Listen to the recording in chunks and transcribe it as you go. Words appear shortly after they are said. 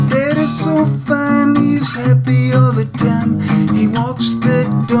you'll find he's happy all the time. He walks the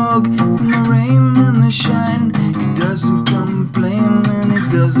dog in the rain and the shine. He doesn't complain and he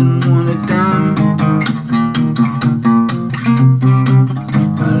doesn't want a dime.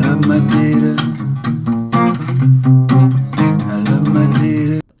 I love my data. I love my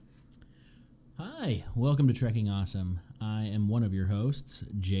data. Hi, welcome to Trekking Awesome. I am one of your hosts,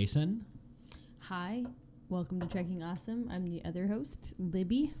 Jason. Hi, welcome to Trekking Awesome. I'm the other host,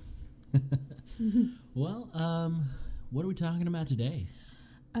 Libby. Well, what are we talking about today?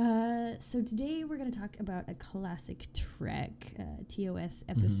 So today we're going to talk about a classic Trek TOS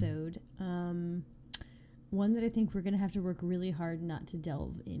episode. One that I think we're going to have to work really hard not to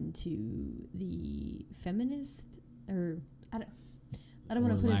delve into the feminist, or I don't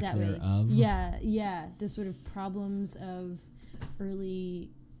want to put it that way. Yeah, the sort of problems of early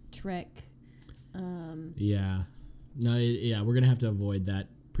Trek. We're gonna have to avoid that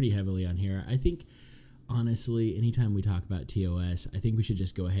pretty heavily on here. I think, honestly, anytime we talk about TOS, I think we should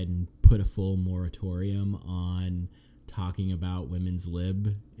just go ahead and put a full moratorium on talking about women's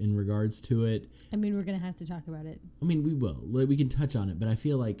lib in regards to it. I mean, we're gonna have to talk about it. I mean, we will. We can touch on it, but I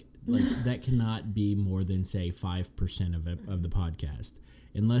feel like that cannot be more than, say, 5% of the podcast,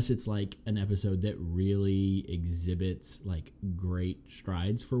 unless it's like an episode that really exhibits like great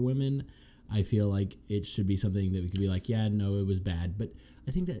strides for women. I feel like it should be something that we could be like, yeah, no, it was bad, but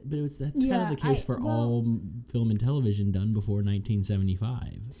I think that's kind of the case for all film and television done before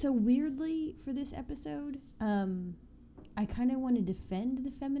 1975. So weirdly, for this episode, I kind of want to defend the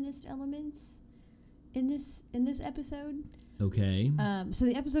feminist elements in this episode. Okay. So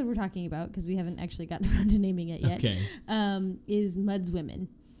the episode we're talking about, because we haven't actually gotten around to naming it yet, is Mudd's Women.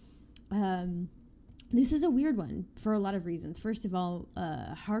 This is a weird one for a lot of reasons. First of all,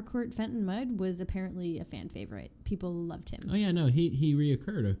 Harcourt Fenton Mudd was apparently a fan favorite. People loved him. Oh yeah, no, he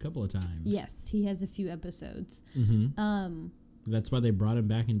reoccurred a couple of times. Yes, he has a few episodes. Mm-hmm. That's why they brought him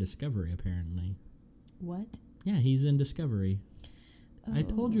back in Discovery, apparently. What? Yeah, he's in Discovery. Oh. I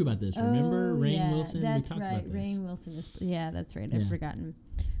told you about this. Remember Rainn Wilson? That's we talked right. about this. Rainn Wilson is. Yeah, that's right. I've forgotten.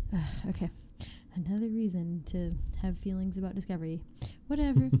 Okay, another reason to have feelings about Discovery.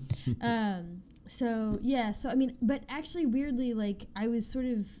 Whatever. So I mean, but actually, weirdly, like I was sort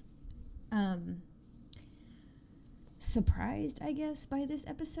of surprised, I guess, by this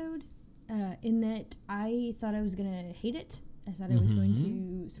episode, in that I thought I was gonna hate it. I thought I was going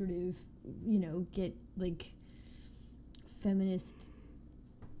to sort of, get like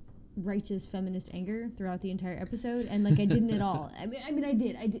righteous feminist anger throughout the entire episode, and like I didn't at all. I mean, I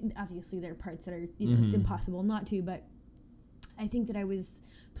did. Obviously, there are parts that are it's impossible not to, but I think that I was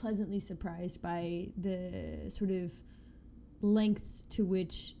pleasantly surprised by the sort of lengths to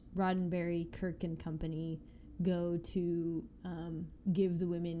which Roddenberry, Kirk, and company go to give the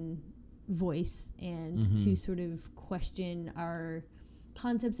women voice and to sort of question our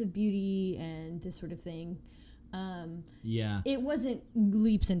concepts of beauty and this sort of thing. It wasn't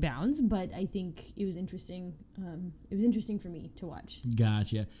leaps and bounds, but I think it was interesting. It was interesting for me to watch.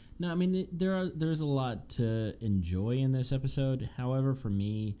 Gotcha. No, I mean there's a lot to enjoy in this episode. However, for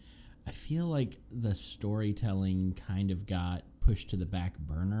me, I feel like the storytelling kind of got pushed to the back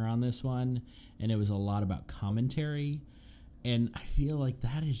burner on this one, and it was a lot about commentary. And I feel like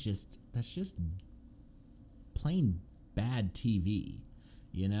that's just plain bad TV.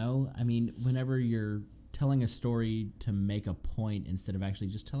 I mean, whenever you're telling a story to make a point instead of actually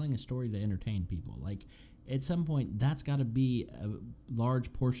just telling a story to entertain people, like at some point that's got to be a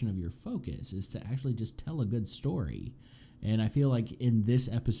large portion of your focus, is to actually just tell a good story. And I feel like in this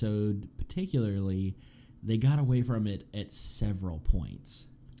episode particularly, they got away from it at several points.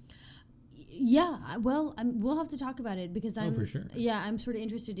 Yeah, well, we'll have to talk about it because for sure. Yeah, I'm sort of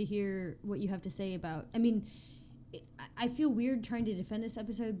interested to hear what you have to say about. I mean, I feel weird trying to defend this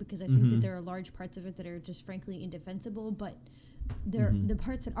episode because I think that there are large parts of it that are just frankly indefensible, but the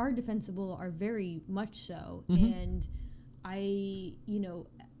parts that are defensible are very much so. And I,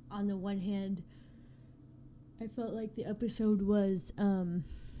 on the one hand, I felt like the episode was,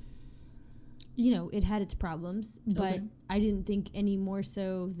 it had its problems, but I didn't think any more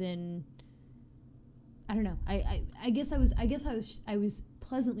so than, I don't know. I guess I was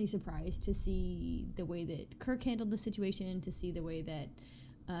pleasantly surprised to see the way that Kirk handled the situation, to see the way that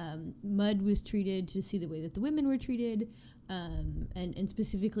Mudd was treated, to see the way that the women were treated, and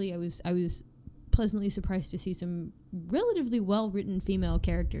specifically, I was pleasantly surprised to see some relatively well written female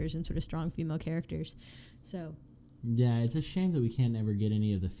characters and sort of strong female characters. So yeah, it's a shame that we can't ever get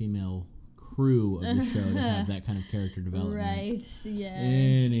any of the female crew of the show to have that kind of character development. Right, yeah.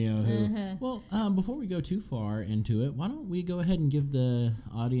 Anywho. Well, before we go too far into it, why don't we go ahead and give the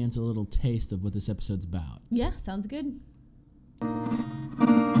audience a little taste of what this episode's about? Yeah, sounds good.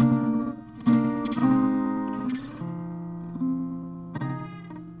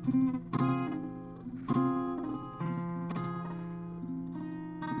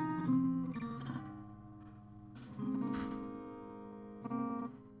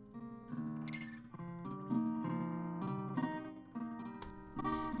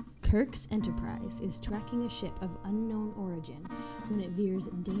 Kirk's Enterprise is tracking a ship of unknown origin when it veers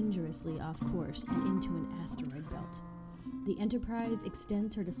dangerously off course and into an asteroid belt. The Enterprise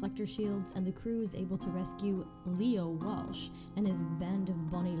extends her deflector shields, and the crew is able to rescue Leo Walsh and his band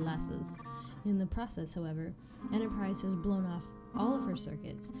of bonny lasses. In the process, however, Enterprise has blown off all of her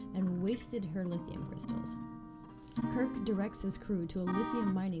circuits and wasted her lithium crystals. Kirk directs his crew to a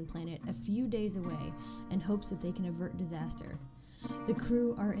lithium mining planet a few days away and hopes that they can avert disaster. The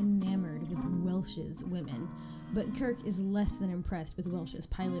crew are enamored with Welsh's women, but Kirk is less than impressed with Welsh's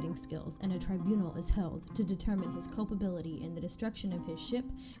piloting skills, and a tribunal is held to determine his culpability in the destruction of his ship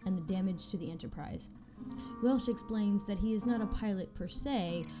and the damage to the Enterprise. Welsh explains that he is not a pilot per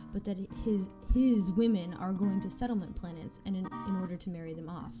se, but that his women are going to settlement planets and in order to marry them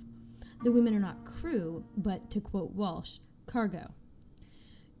off. The women are not crew, but, to quote Walsh, cargo.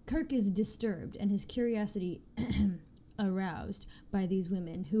 Kirk is disturbed, and his curiosity aroused by these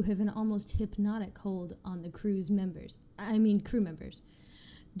women, who have an almost hypnotic hold on the crew members.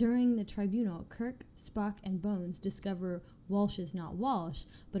 During the tribunal, Kirk, Spock, and Bones discover Walsh is not Walsh,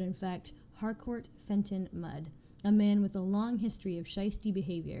 but in fact Harcourt Fenton Mudd, a man with a long history of shisty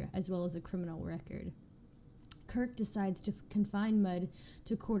behavior as well as a criminal record. Kirk decides to confine Mudd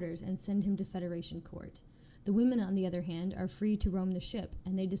to quarters and send him to Federation Court. The women, on the other hand, are free to roam the ship,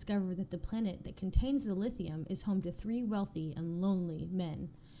 and they discover that the planet that contains the lithium is home to 3 wealthy and lonely men.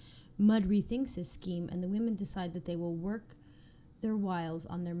 Mudd rethinks his scheme, and the women decide that they will work their wiles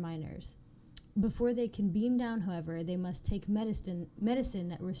on their miners. Before they can beam down, however, they must take medicine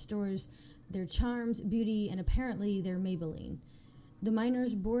that restores their charms, beauty, and apparently their Maybelline. The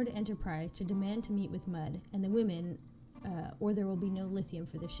miners board Enterprise to demand to meet with Mudd and the women, or there will be no lithium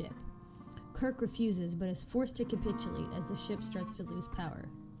for the ship. Kirk refuses, but is forced to capitulate as the ship starts to lose power.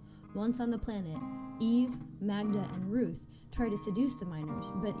 Once on the planet, Eve, Magda, and Ruth try to seduce the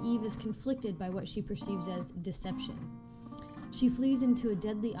miners, but Eve is conflicted by what she perceives as deception. She flees into a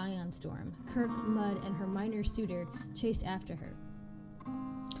deadly ion storm. Kirk, Mudd, and her miner suitor chase after her.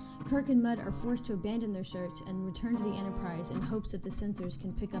 Kirk and Mudd are forced to abandon their search and return to the Enterprise in hopes that the sensors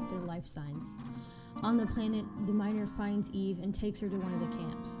can pick up their life signs. On the planet, the miner finds Eve and takes her to one of the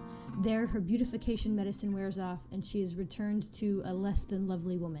camps. There, her beautification medicine wears off, and she is returned to a less than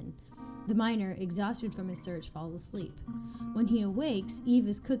lovely woman. The miner, exhausted from his search, falls asleep. When he awakes, Eve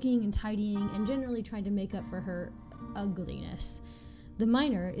is cooking and tidying and generally trying to make up for her ugliness. The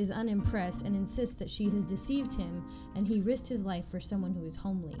miner is unimpressed and insists that she has deceived him, and he risked his life for someone who is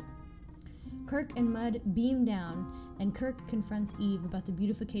homely. Kirk and Mudd beam down, and Kirk confronts Eve about the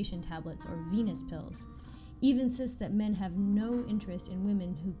beautification tablets, or Venus pills. Eve insists that men have no interest in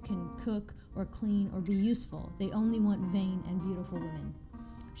women who can cook or clean or be useful. They only want vain and beautiful women.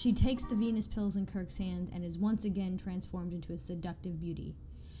 She takes the Venus pills in Kirk's hand and is once again transformed into a seductive beauty.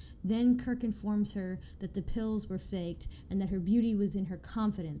 Then Kirk informs her that the pills were faked and that her beauty was in her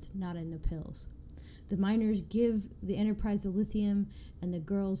confidence, not in the pills. The miners give the Enterprise the lithium, and the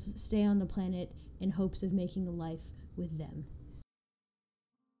girls stay on the planet in hopes of making a life with them.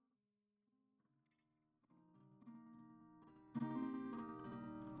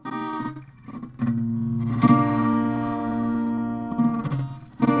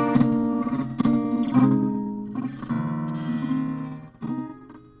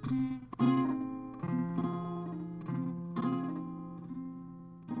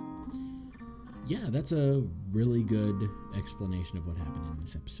 Yeah, that's a really good explanation of what happened in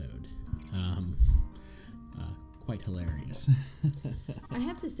this episode. Quite hilarious. I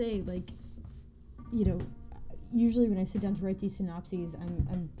have to say, usually when I sit down to write these synopses,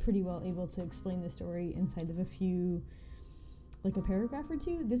 I'm pretty well able to explain the story inside of a few, like a paragraph or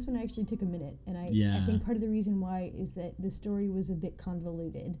two. This one actually took a minute, and I think part of the reason why is that the story was a bit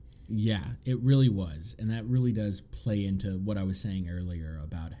convoluted. Yeah, it really was, and that really does play into what I was saying earlier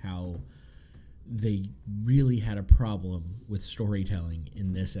about how they really had a problem with storytelling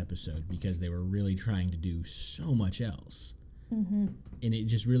in this episode because they were really trying to do so much else. Mm-hmm. And it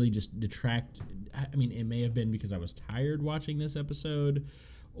just really detracted. I mean, it may have been because I was tired watching this episode,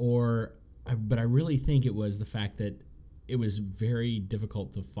 but I really think it was the fact that it was very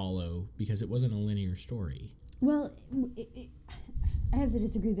difficult to follow because it wasn't a linear story. Well, I have to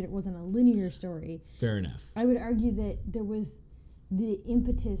disagree that it wasn't a linear story. Fair enough. I would argue that there was the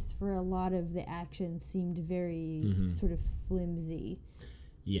impetus for a lot of the action seemed very sort of flimsy.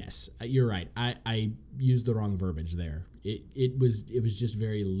 Yes, you're right. I used the wrong verbiage there. It was just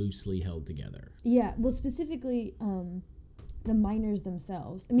very loosely held together. Yeah, well, specifically the miners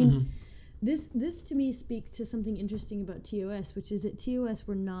themselves. I mean, this to me speaks to something interesting about TOS, which is that TOS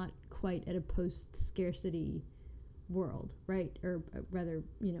were not quite at a post-scarcity world, right? Or rather,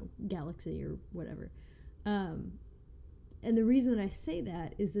 galaxy or whatever. And the reason that I say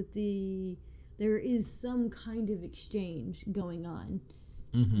that is that there is some kind of exchange going on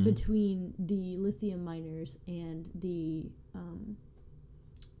between the lithium miners and the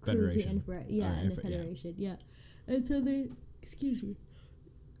Federation. And the Federation, yeah. And so they, excuse me.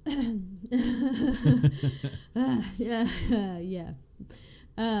 Yeah.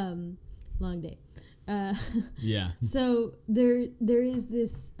 Long day. Yeah. So there is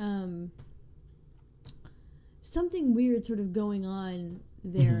this something weird sort of going on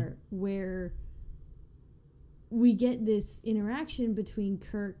there where we get this interaction between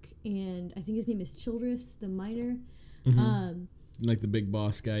Kirk and I think his name is Childress, the miner. Like the big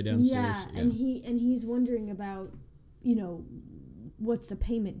boss guy downstairs. Yeah, and he's wondering about, what's the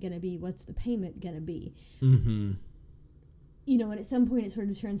payment gonna be? What's the payment gonna be? And at some point it sort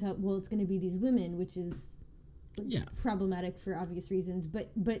of turns out, well, it's gonna be these women, which is problematic for obvious reasons.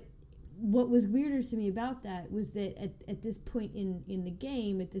 But what was weirder to me about that was that at this point in the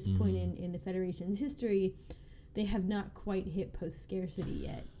game, at this point in the Federation's history, they have not quite hit post-scarcity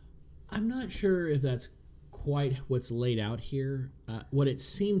yet. I'm not sure if that's quite what's laid out here. What it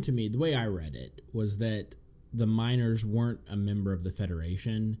seemed to me, the way I read it, was that the miners weren't a member of the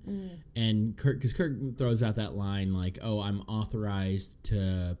Federation. And Kirk throws out that line like, oh, I'm authorized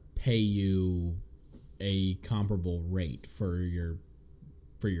to pay you a comparable rate for your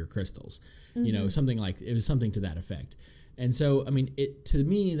crystals. Something like, it was something to that effect. And so, I mean, to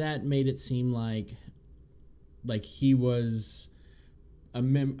me, that made it seem like he was I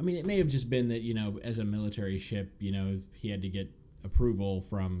mean, it may have just been that, as a military ship, he had to get approval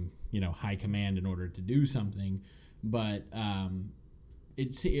from, high command in order to do something. But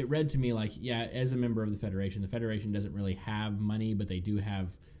it read to me like, yeah, as a member of the Federation doesn't really have money, but they do have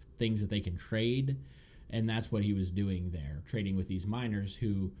things that they can trade. And that's what he was doing there, trading with these miners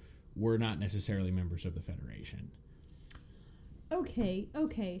who were not necessarily members of the Federation. Okay.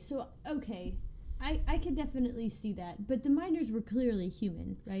 I could definitely see that, but the miners were clearly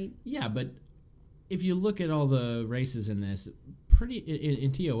human, right? Yeah, but if you look at all the races in this,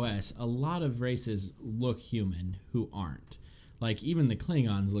 in TOS, a lot of races look human who aren't. Like, even the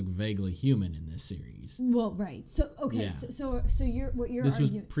Klingons look vaguely human in this series. Well, right. So, okay, yeah. so this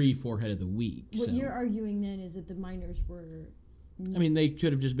was pre-Forehead of the Week. What you're arguing then is that the miners were... I mean, they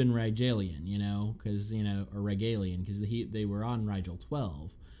could have just been Rigelian, because, or Regalian, because they were on Rigel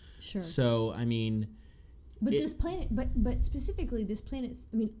 12. Sure. So, I mean... But this planet, but specifically this planet,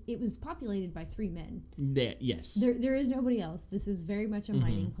 I mean, it was populated by 3 men. Yes. There is nobody else. This is very much a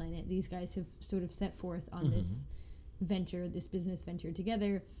mining planet. These guys have sort of set forth on this venture, this business venture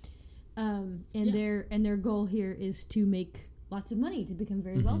together. Their goal here is to make lots of money, to become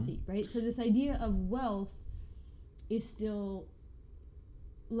very wealthy, right? So this idea of wealth is still,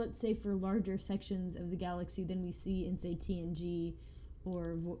 let's say, for larger sections of the galaxy than we see in, say, TNG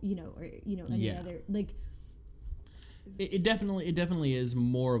or any other, like... It definitely is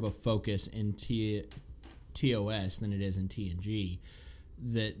more of a focus in TOS than it is in TNG.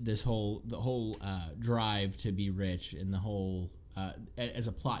 That the whole drive to be rich and the whole as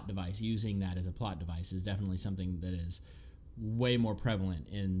a plot device, using that as a plot device is definitely something that is way more prevalent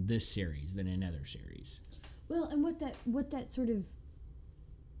in this series than in other series. Well, and what that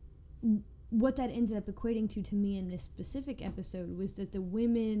ended up equating to me in this specific episode was that the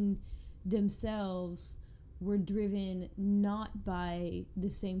women themselves were driven not by the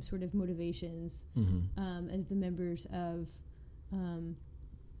same sort of motivations as the members of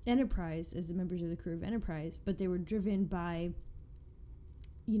Enterprise, as the members of the crew of Enterprise, but they were driven by,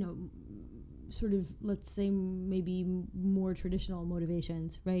 sort of, let's say, maybe more traditional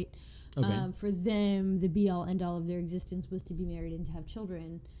motivations, right? Okay. For them, the be-all, end-all of their existence was to be married and to have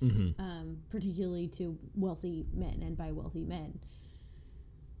children, particularly to wealthy men and by wealthy men.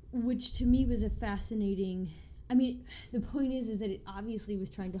 Which to me was a fascinating... I mean, the point is that it obviously was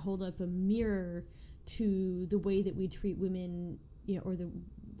trying to hold up a mirror to the way that we treat women, or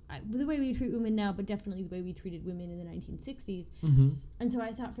the way we treat women now, but definitely the way we treated women in the 1960s. Mm-hmm. And so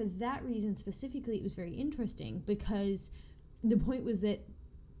I thought for that reason specifically, it was very interesting because the point was that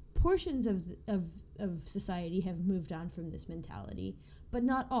portions of society have moved on from this mentality, but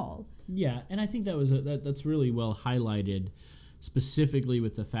not all. Yeah, and I think that's really well highlighted, specifically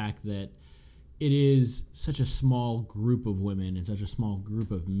with the fact that it is such a small group of women and such a small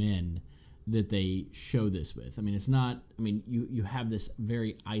group of men that they show this with. I mean, it's not. I mean, you have this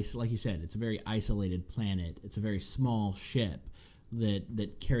very like you said, it's a very isolated planet. It's a very small ship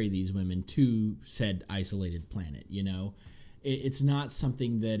that carry these women to said isolated planet. You know, it's not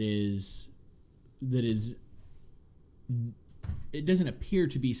something that is. It doesn't appear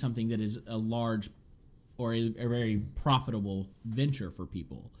to be something that is a large or a very profitable venture for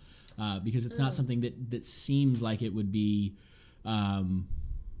people, because it's not something that seems like it would be.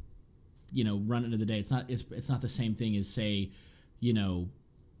 Run into the day. It's not the same thing as, say,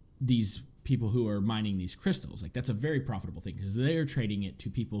 these people who are mining these crystals. Like, that's a very profitable thing because they're trading it to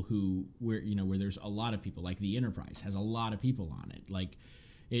people where there's a lot of people. Like the Enterprise has a lot of people on it. Like,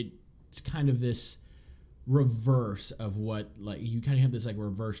 it's kind of this reverse of what, like, you kind of have this like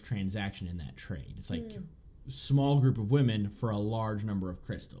reverse transaction in that trade. It's like small group of women for a large number of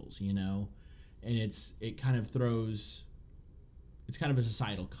crystals, and it kind of throws. It's kind of a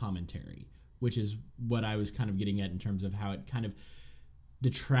societal commentary, which is what I was kind of getting at in terms of how it kind of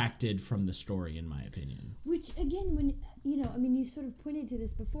detracted from the story, in my opinion. Which, again, when, you sort of pointed to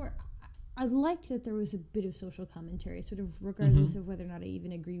this before, I liked that there was a bit of social commentary, sort of regardless of whether or not I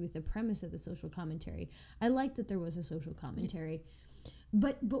even agree with the premise of the social commentary. I liked that there was a social commentary.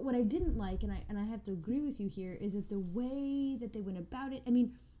 But what I didn't like, and I have to agree with you here, is that the way that they went about it, I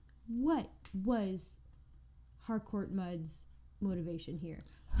mean, what was Harcourt Mudd's motivation here?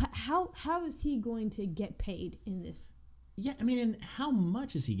 How is he going to get paid in this? Yeah, I mean, and how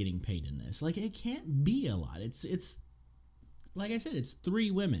much is he getting paid in this? Like, it can't be a lot. It's like I said, it's 3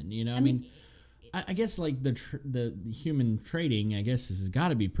 women. I mean, I guess like the human trading, I guess this has got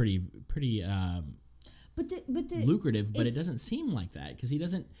to be pretty lucrative, but it doesn't seem like that because he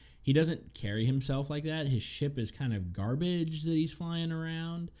doesn't carry himself like that. His ship is kind of garbage that he's flying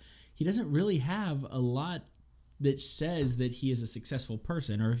around. He doesn't really have a lot that says that he is a successful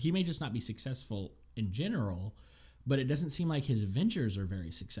person, or he may just not be successful in general, but it doesn't seem like his ventures are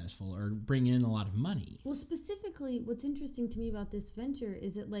very successful or bring in a lot of money. Well, specifically, what's interesting to me about this venture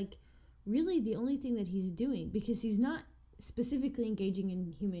is that, like, really the only thing that he's doing, because he's not specifically engaging in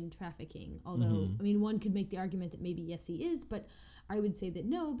human trafficking, although, I mean, one could make the argument that maybe yes, he is, but I would say that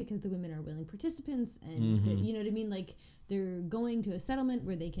no, because the women are willing participants, and you know what I mean? Like, they're going to a settlement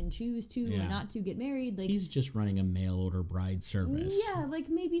where they can choose to or not to get married. Like, he's just running a mail order bride service. Yeah, like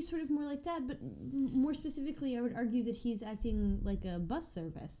maybe sort of more like that. But more specifically, I would argue that he's acting like a bus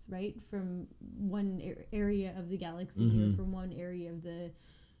service, right? From one area of the galaxy or from one area of the,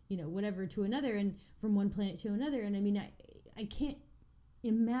 whatever to another, and from one planet to another. And I mean, I can't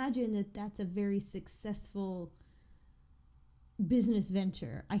imagine that that's a very successful business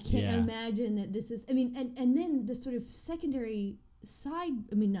venture. I can't imagine that this is, I mean, and then the sort of secondary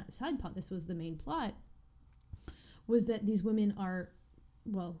not side plot, this was the main plot, was that these women are,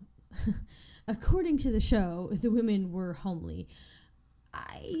 well, according to the show, the women were homely.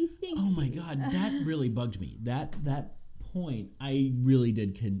 I think. Oh my God, that really bugged me. That point, I really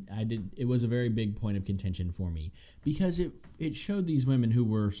did. It was a very big point of contention for me because it showed these women who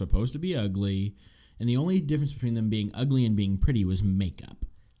were supposed to be ugly. And the only difference between them being ugly and being pretty was makeup.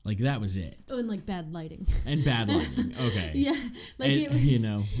 Like, that was it. Oh, and, like, bad lighting. And bad lighting. Okay. Yeah. Like, it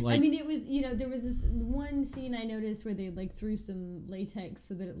was... like... I mean, it was, there was this one scene I noticed where they, like, threw some latex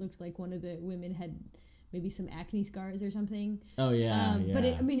so that it looked like one of the women had maybe some acne scars or something. Oh, yeah, But,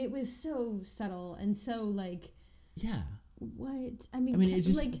 it was so subtle and so, like... Yeah. What? I mean, it's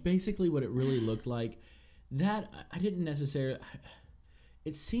just like, basically what it really looked like. That, I didn't necessarily...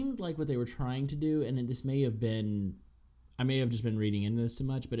 It seemed like what they were trying to do, and this may have been... I may have just been reading into this too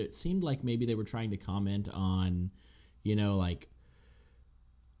much, but it seemed like maybe they were trying to comment on, like,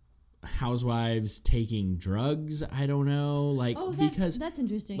 housewives taking drugs. I don't know. Like, because... That's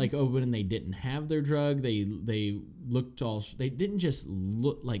interesting. Like, when they didn't have their drug, they looked all... They didn't just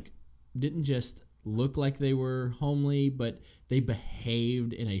look like they were homely, but they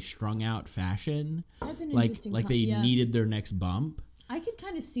behaved in a strung-out fashion. That's an interesting like they needed their next bump. I could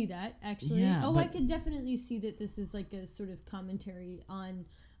kind of see that, actually. Yeah, I could definitely see that this is like a sort of commentary on,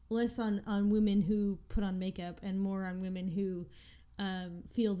 less on women who put on makeup and more on women who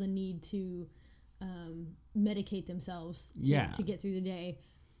feel the need to medicate themselves to get through the day.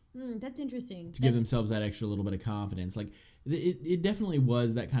 That's interesting. to give themselves that extra little bit of confidence. Like it definitely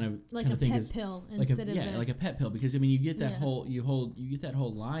was that kind of thing. Pet pill like instead of like a pet pill, because I mean you get that whole get that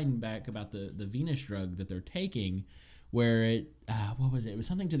whole line back about the Venus drug that they're taking, where it what was it? It was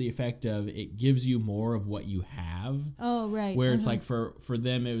something to the effect of it gives you more of what you have. Oh, right. Where it's like for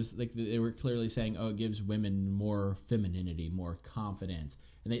them it was like they were clearly saying, oh, it gives women more femininity, more confidence.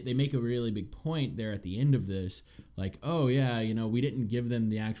 And they make a really big point there at the end of this, like, oh yeah, we didn't give them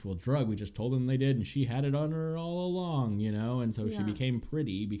the actual drug, we just told them they did, and she had it on her all along, and so she became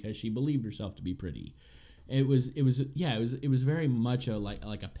pretty because she believed herself to be pretty. It was very much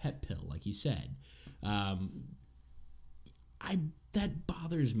like a pet pill, like you said. That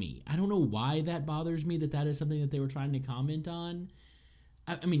bothers me. I don't know why that bothers me, that is something that they were trying to comment on.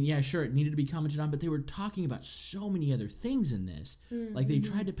 I mean, yeah, sure, it needed to be commented on, but they were talking about so many other things in this. Mm-hmm. Like, they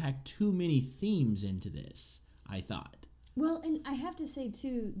tried to pack too many themes into this, I thought. Well, and I have to say,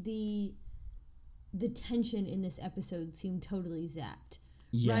 too, the tension in this episode seemed totally zapped.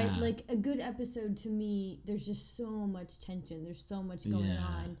 Yeah. Right? Like, a good episode, to me, there's just so much tension. There's so much going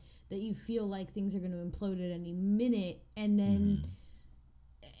on that you feel like things are going to implode at any minute. And then...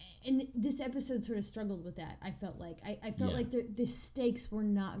 And this episode sort of struggled with that, I felt like. I felt like the stakes were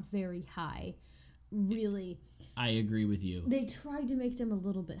not very high, really. I agree with you. They tried to make them a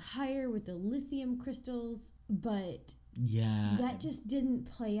little bit higher with the lithium crystals, but that just didn't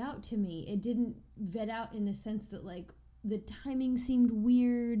play out to me. It didn't vet out in the sense that, like, the timing seemed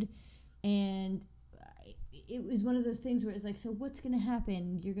weird, and it was one of those things where it's like, so what's going to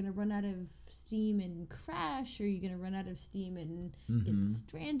happen? You're going to run out of steam and crash, or you're going to run out of steam and get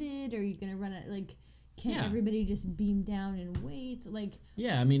stranded, or you're going to run out, like, can't everybody just beam down and wait? Like,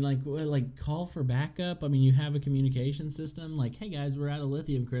 yeah, I mean, like call for backup. I mean, you have a communication system. Like, hey guys, we're out of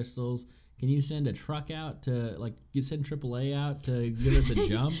lithium crystals. Can you send a truck out to, like, send AAA out to give us a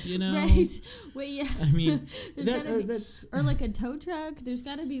jump, Right. Wait, yeah. I mean, that's... Or, like, a tow truck. There's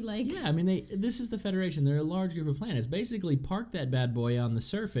got to be, like... Yeah, I mean, this is the Federation. They're a large group of planets. Basically, park that bad boy on the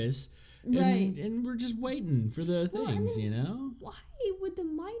surface, and we're just waiting for the things, Why would the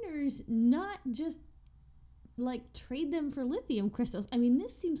miners not just... like, trade them for lithium crystals? I mean,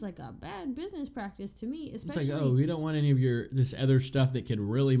 this seems like a bad business practice to me, especially... It's like, oh, we don't want any of this other stuff that could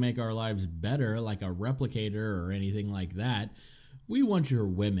really make our lives better, like a replicator or anything like that. We want your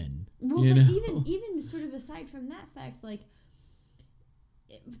women, Well, even sort of aside from that fact, like,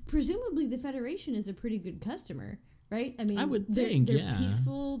 presumably the Federation is a pretty good customer, right? I mean, I would think, they're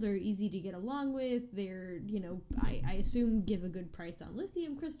peaceful, they're easy to get along with, they're, I assume give a good price on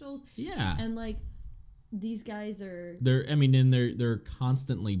lithium crystals. Yeah. And, like... these guys are... They're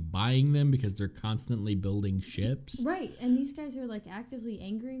constantly buying them because they're constantly building ships. Right, and these guys are, like, actively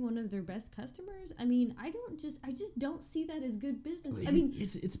angering one of their best customers. I mean, I just don't see that as good business. I mean...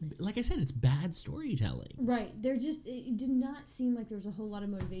 It's like I said, it's bad storytelling. Right, it did not seem like there was a whole lot of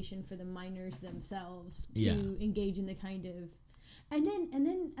motivation for the miners themselves to engage in the kind of... And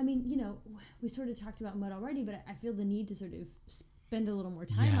then, I mean, we sort of talked about Mudd already, but I feel the need to sort of... spend a little more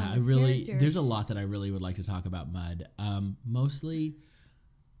time on this character. There's a lot that I really would like to talk about Mudd. Mostly,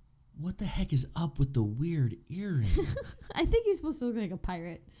 what the heck is up with the weird earring? I think he's supposed to look like a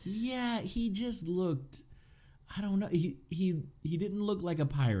pirate. Yeah, he just looked... I don't know. He didn't look like a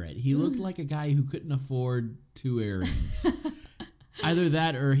pirate. He looked like a guy who couldn't afford 2 earrings. Either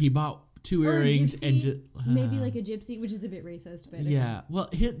that or he bought 2 earrings and just... maybe like a gypsy, which is a bit racist. But yeah, well,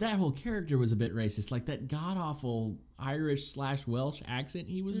 that whole character was a bit racist. Like that god-awful Irish/Welsh accent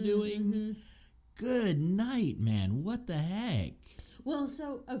he was doing. Good night, man. What the heck? Well,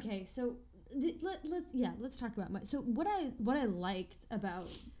 so, okay, so let's talk about Mudd. So what I liked about...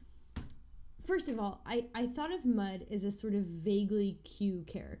 First of all, I thought of Mudd as a sort of vaguely Q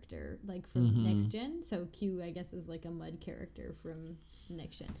character, like from Next Gen. So Q, I guess, is like a Mudd character from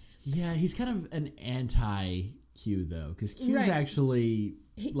Next Gen. Yeah, he's kind of an anti-Q, though, because Q's actually,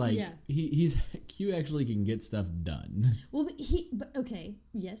 he's Q actually can get stuff done. Well,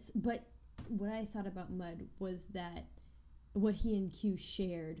 but what I thought about Mudd was that what he and Q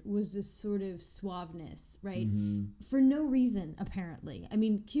shared was this sort of suaveness, right? For no reason, apparently. I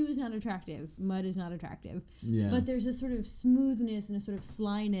mean, Q is not attractive. Mudd is not attractive. Yeah. But there's a sort of smoothness and a sort of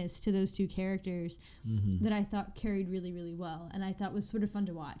slyness to those two characters that I thought carried really, really well. And I thought was sort of fun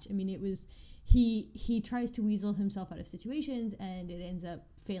to watch. I mean, it was... He tries to weasel himself out of situations, and it ends up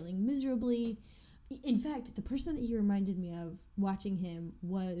failing miserably. In fact, the person that he reminded me of watching him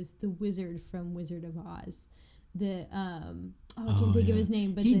was the wizard from Wizard of Oz. I can't think of his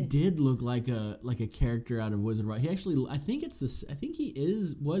name, but he did look like a character out of Wizard of Oz. He actually, I think it's this. I think I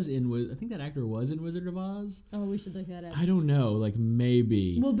think that actor was in Wizard of Oz. Oh, we should look that up. I don't know, like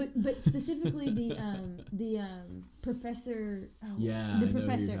maybe. Well, but specifically the professor. Oh, Yeah, the I know who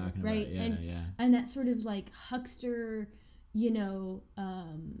professor, you're talking right? about. Yeah, And that sort of like huckster,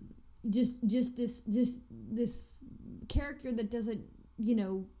 just this character that doesn't,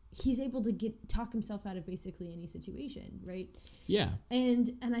 he's able to talk himself out of basically any situation, right? Yeah.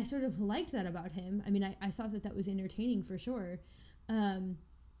 And I sort of liked that about him. I mean, I thought that was entertaining for sure.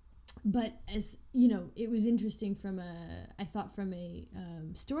 But as it was interesting from a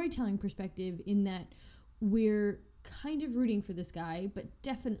storytelling perspective, in that we're kind of rooting for this guy, but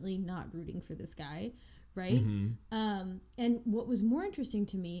definitely not rooting for this guy, right? Mm-hmm. And what was more interesting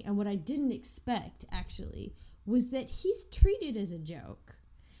to me, and what I didn't expect actually, was that he's treated as a joke.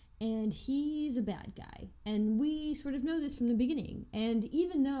 And he's a bad guy. And we sort of know this from the beginning. And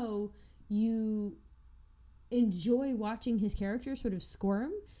even though you enjoy watching his character sort of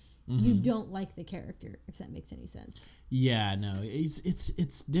squirm, you don't like the character, if that makes any sense. Yeah, no.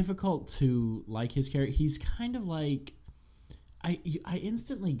 It's difficult to like his character. He's kind of like... I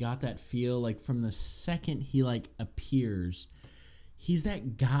instantly got that feel, like, from the second he, like, appears. He's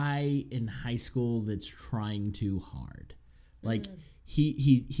that guy in high school that's trying too hard. Like...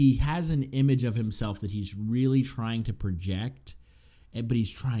 He has an image of himself that he's really trying to project, but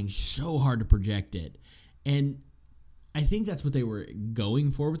he's trying so hard to project it. And I think that's what they were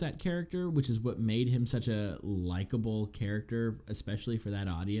going for with that character, which is what made him such a likable character, especially for that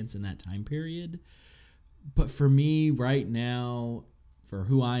audience in that time period. But for me right now, for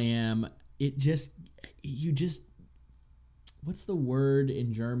who I am, what's the word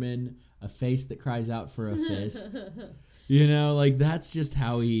in German? A face that cries out for a fist. Like, that's just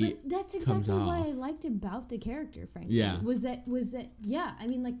how he But that's comes exactly off. what I liked about the character, frankly. Yeah. Was that yeah, I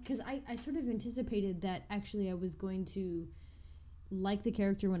mean, like, because I sort of anticipated that actually I was going to like the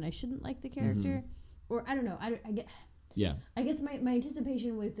character when I shouldn't like the character. Or, I don't know, I guess my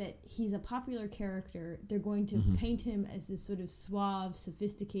anticipation was that he's a popular character. They're going to paint him as this sort of suave,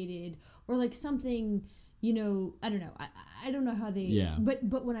 sophisticated, or like something... I don't know. I don't know how they... Yeah. But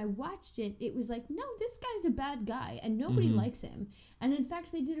when I watched it, it was like, no, this guy's a bad guy, and nobody likes him. And in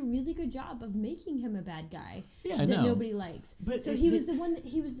fact, they did a really good job of making him a bad guy that nobody likes. But so he was the one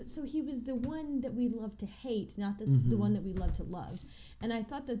that we love to hate, not the one that we love to love. And I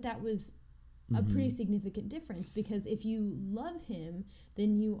thought that was a pretty significant difference, because if you love him,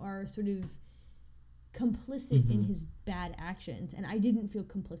 then you are sort of complicit in his bad actions, and I didn't feel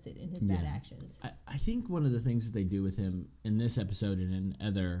complicit in his bad actions. I think one of the things that they do with him in this episode and in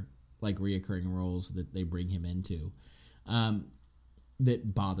other, like, reoccurring roles that they bring him into,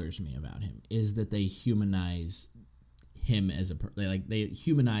 that bothers me about him, is that they humanize him as they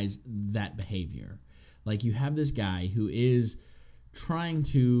humanize that behavior. Like, you have this guy who is trying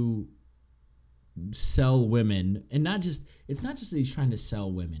to sell women, and it's not just that he's trying to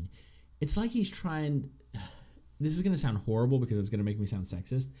sell women. It's like he's trying... This is going to sound horrible because it's going to make me sound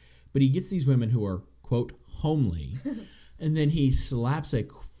sexist, but he gets these women who are, quote, homely, and then he slaps a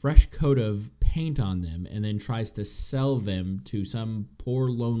fresh coat of paint on them and then tries to sell them to some poor,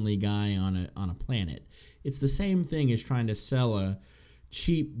 lonely guy on a planet. It's the same thing as trying to sell a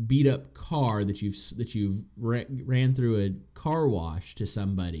cheap, beat-up car that you've ran through a car wash to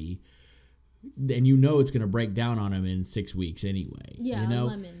somebody, and it's going to break down on him in 6 weeks anyway. Yeah, a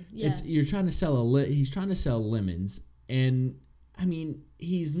lemon. Yeah. You're trying to sell he's trying to sell lemons, and I mean,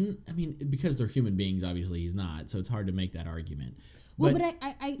 because they're human beings, obviously he's not, so it's hard to make that argument. Well, but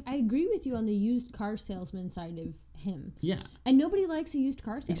I agree with you on the used car salesman side of him. Yeah. And nobody likes a used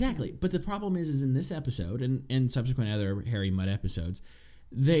car salesman. Exactly. But the problem is in this episode and subsequent other Harry Mudd episodes,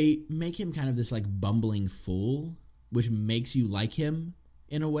 they make him kind of this, like, bumbling fool, which makes you like him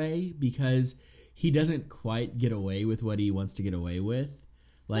in a way, because he doesn't quite get away with what he wants to get away with.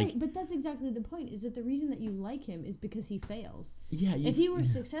 Like, right, but that's exactly the point, is that the reason that you like him is because he fails. Yeah. If he were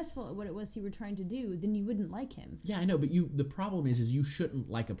successful at what it was he were trying to do, then you wouldn't like him. Yeah, I know, but the problem is you shouldn't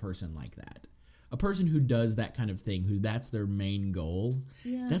like a person like that. A person who does that kind of thing, who that's their main goal,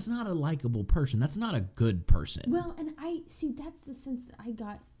 that's not a likable person. That's not a good person. Well, and that's the sense that I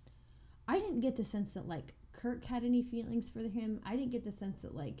got. I didn't get the sense that, like, Kirk had any feelings for him. I didn't get the sense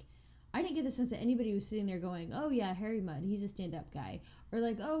that anybody was sitting there going, oh yeah, Harry Mudd, he's a stand-up guy, or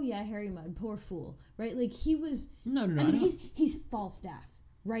like, oh yeah, Harry Mudd, poor fool, right? Like, he was no. I mean, he's Falstaff,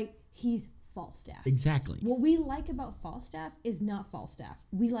 right? He's Falstaff. Exactly. What we like about Falstaff is not Falstaff.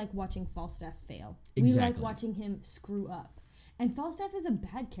 We like watching Falstaff fail. Exactly. We like watching him screw up. And Falstaff is a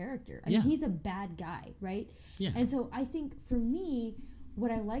bad character. I Yeah. mean, he's a bad guy, right? Yeah. And so I think for me,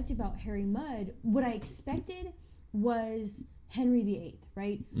 what I liked about Harry Mudd, what I expected was Henry VIII,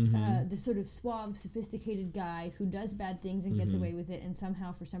 right? The sort of suave, sophisticated guy who does bad things and gets away with it, and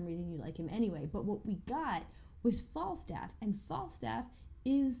somehow, for some reason, you like him anyway. But what we got was Falstaff, and Falstaff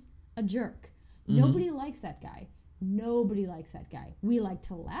is a jerk. Nobody likes that guy. Nobody likes that guy. We like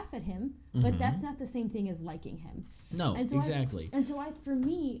to laugh at him, but that's not the same thing as liking him. No, And so exactly. for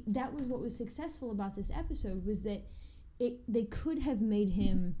me, that was what was successful about this episode, was that they could have made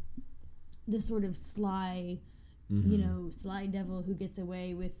him the sort of sly, sly devil who gets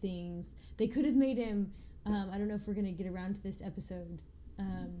away with things. They could have made him, I don't know if we're going to get around to this episode.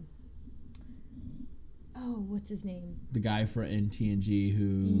 What's his name? The guy for NTNG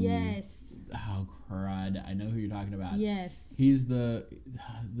who... Yes. Oh, crud. I know who you're talking about. Yes. He's the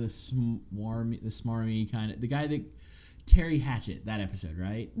smarmy kind of... The guy that... Terry Hatchett, that episode,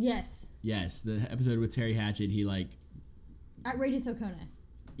 right? Yes. Yes, the episode with Terry Hatchett, he like... Outrageous O'Kona.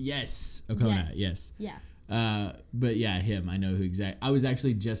 Yes. O'Kona, yes. Yeah. But yeah, him. I know who exactly... I was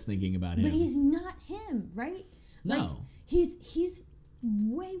actually just thinking about him. But he's not him, right? No. Like, he's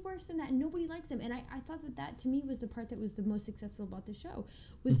way worse than that, and nobody likes him. And I thought that to me was the part that was the most successful about the show,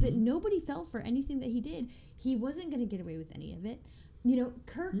 was that nobody fell for anything that he did. He wasn't going to get away with any of it.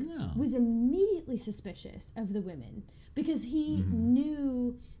 Kirk was immediately suspicious of the women because he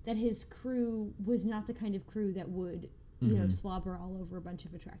knew that his crew was not the kind of crew that would, slobber all over a bunch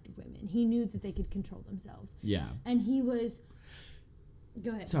of attractive women. He knew that they could control themselves. Yeah. And he was... Go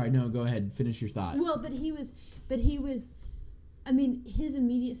ahead. Sorry, no, go ahead. Finish your thought. Well, but he was... I mean, his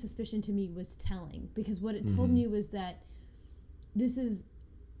immediate suspicion to me was telling, because what it told me was that this is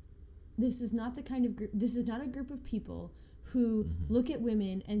not the kind of group... This is not a group of people who look at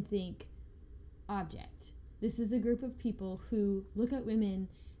women and think object. This is a group of people who look at women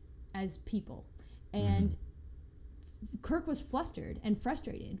as people. And Kirk was flustered and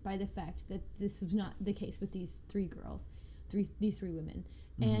frustrated by the fact that this was not the case with these three women.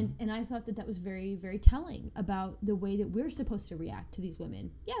 And I thought that was very, very telling about the way that we're supposed to react to these women.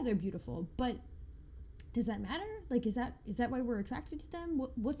 Yeah, they're beautiful, but does that matter? Like, is that why we're attracted to them?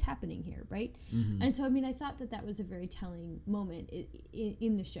 What's happening here, right? And so, I mean, I thought that was a very telling moment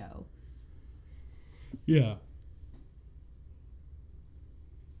in the show. Yeah.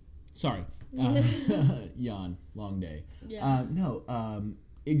 Sorry. Yawn. Long day. Yeah.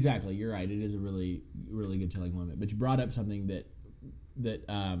 Exactly. You're right. It is a really, really good telling moment. But you brought up something that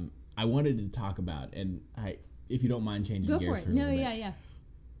I wanted to talk about, and if you don't mind changing Go gears for it. for a little bit. Yeah.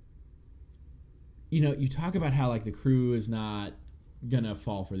 You talk about how like the crew is not gonna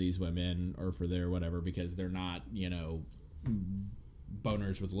fall for these women or for their whatever because they're not,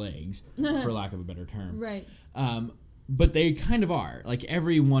 boners with legs, for lack of a better term. Right. But they kind of are. Like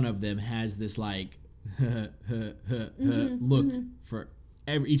every one of them has this like look for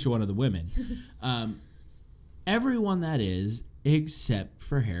each one of the women. Everyone that is, except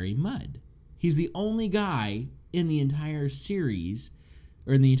for Harry Mudd. He's the only guy in the entire series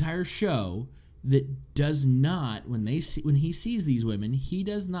or in the entire show that does not, when he sees these women, he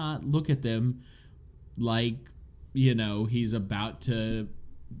does not look at them like, he's about to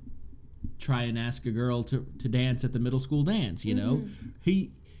try and ask a girl to dance at the middle school dance,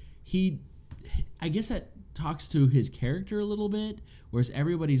 He I guess that talks to his character a little bit, whereas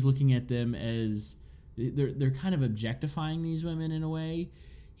everybody's looking at them as they're kind of objectifying these women in a way.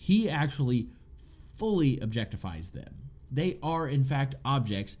 He actually fully objectifies them. They are in fact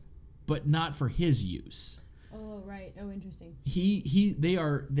objects, but not for his use. Oh, right. Oh, interesting.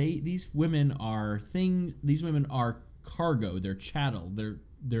 These women are things. These women are cargo. They're chattel.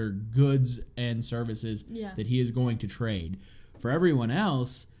 They're goods and services that he is going to trade. For everyone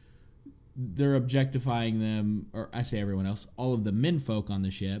else, they're objectifying them, or I say everyone else, all of the menfolk on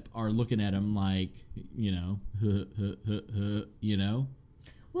the ship are looking at him like,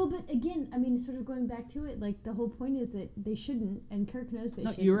 Well, but again, I mean, sort of going back to it, like the whole point is that they shouldn't, and Kirk knows they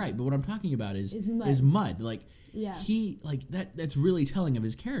shouldn't. No, you're right, but what I'm talking about is Mudd. Like, yeah. he, like, that's really telling of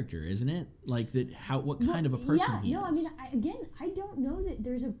his character, isn't it? Like, what kind of a person he is. I mean, I don't know that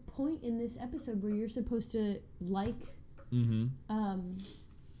there's a point in this episode where you're supposed to like,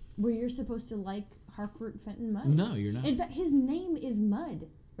 Harcourt Fenton Mudd. No, you're not. In fact, his name is Mudd,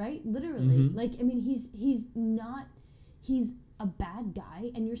 right? Literally. Like, I mean, he's a bad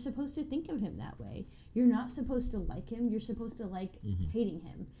guy, and you're supposed to think of him that way. You're not supposed to like him. You're supposed to like hating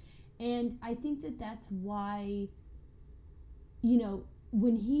him. And I think that's why,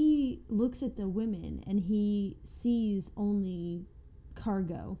 when he looks at the women and he sees only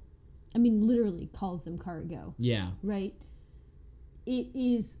cargo, I mean, literally calls them cargo. Yeah. Right? it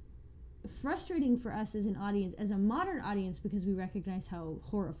is frustrating for us as an audience, as a modern audience, because we recognize how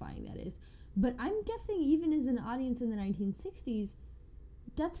horrifying that is. But I'm guessing even as an audience in the 1960s,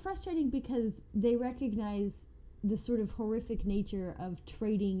 that's frustrating because they recognize the sort of horrific nature of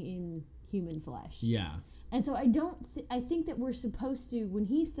trading in human flesh. Yeah. And so I think that we're supposed to, when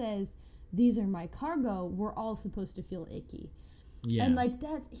he says, these are my cargo, we're all supposed to feel icky. Yeah. And like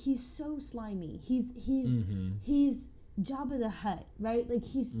he's so slimy. He's Jabba the Hutt, right? Like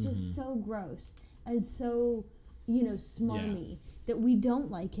he's just so gross and so, smarmy that we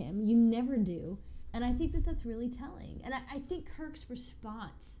don't like him. You never do. And I think that that's really telling. And I think Kirk's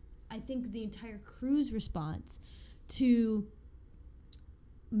response, I think the entire crew's response to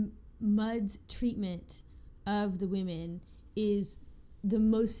Mudd's treatment of the women is the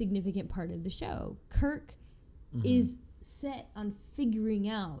most significant part of the show. Kirk is set on figuring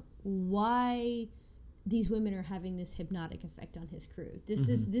out why these women are having this hypnotic effect on his crew. This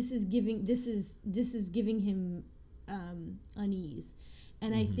is giving him unease,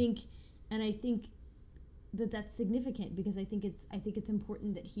 and I think that that's significant because I think it's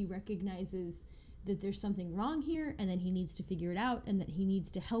important that he recognizes that there's something wrong here, and that he needs to figure it out, and that he needs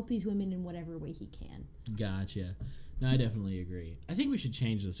to help these women in whatever way he can. Gotcha. No, I definitely agree. I think we should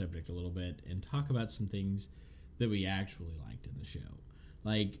change the subject a little bit and talk about some things that we actually liked in the show.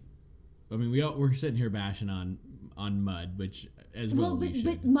 Like, I mean, we're sitting here bashing on Mudd, which as well we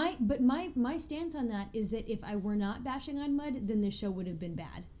should. But my stance on that is that if I were not bashing on Mudd, then the show would have been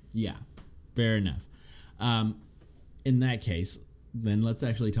bad. Yeah, fair enough. In that case, then let's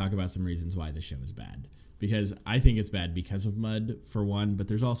actually talk about some reasons why the show is bad. Because I think it's bad because of Mudd, for one, but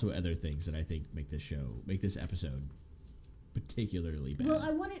there's also other things that I think make this episode particularly bad. Well,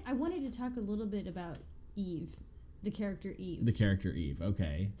 I wanted to talk a little bit about Eve, the character Eve. The character Eve,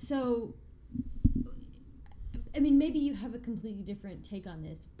 okay. So, I mean, maybe you have a completely different take on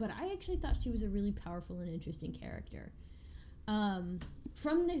this, but I actually thought she was a really powerful and interesting character. From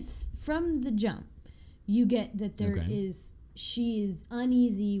the jump, you get that she is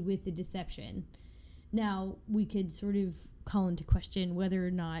uneasy with the deception. Now, we could sort of call into question whether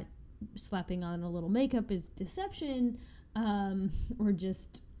or not slapping on a little makeup is deception, or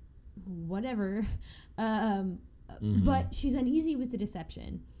just whatever. But she's uneasy with the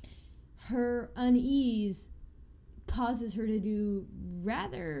deception. Her unease causes her to do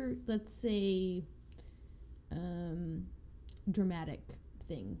rather, let's say, dramatic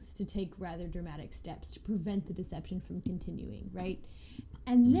things, to take rather dramatic steps to prevent the deception from continuing, right?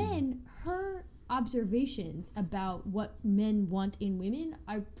 And then her observations about what men want in women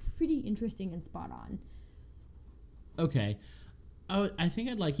are pretty interesting and spot on. Okay. I think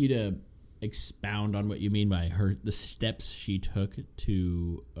I'd like you to expound on what you mean by the steps she took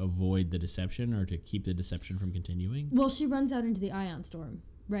to avoid the deception or to keep the deception from continuing. Well, she runs out into the ion storm,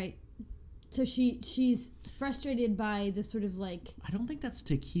 right? So she's frustrated by the sort of like... I don't think that's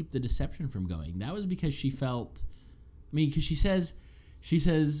to keep the deception from going. That was because she felt... I mean, because she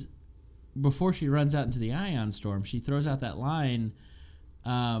says before she runs out into the ion storm, she throws out that line,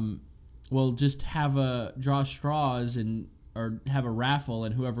 well, just draw straws or have a raffle,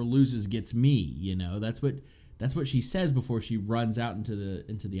 and whoever loses gets me. That's what she says before she runs out into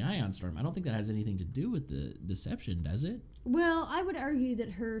the ion storm. I don't think that has anything to do with the deception, does it? Well, I would argue that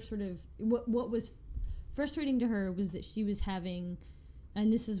her sort of what was frustrating to her was that she was having,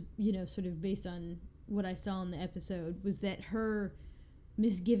 and this is sort of based on what I saw in the episode, was that her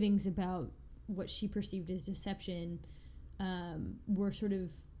misgivings about what she perceived as deception were sort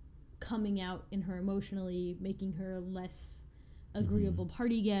of coming out in her emotionally, making her a less agreeable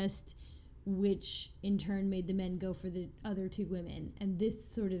party guest, which in turn made the men go for the other two women. And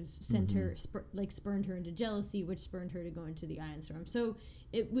this sort of sent her, spurned her into jealousy, which spurned her to go into the ion storm. So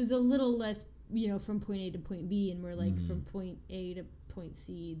it was a little less, from point A to point B, and more like from point A to point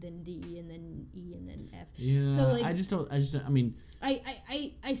C, then D, and then E, and then F. Yeah. So I just don't. I mean,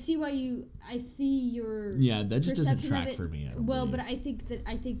 I see why I see your that just doesn't track for me. But I think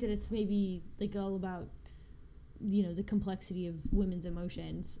that it's maybe like all about the complexity of women's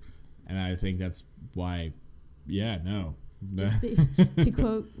emotions. And I think that's why, no. To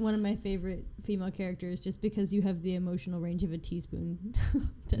quote one of my favorite female characters, just because you have the emotional range of a teaspoon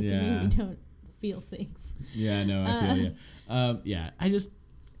doesn't mean you don't feel things. Yeah, no, I feel you.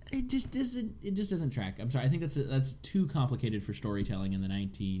 It just doesn't track. I'm sorry. I think that's too complicated for storytelling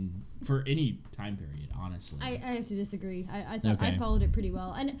for any time period. Honestly, I have to disagree. I thought I followed it pretty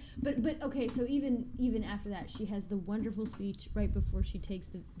well. And but okay. So even after that, she has the wonderful speech right before she takes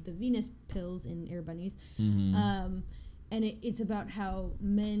the Venus pills in Air Bunnies. And it's about how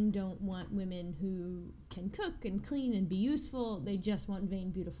men don't want women who can cook and clean and be useful. They just want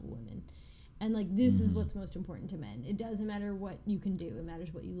vain, beautiful women. And, like, this is what's most important to men. It doesn't matter what you can do. It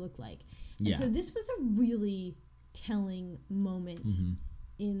matters what you look like. And so this was a really telling moment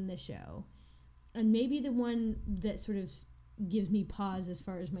in the show. And maybe the one that sort of gives me pause as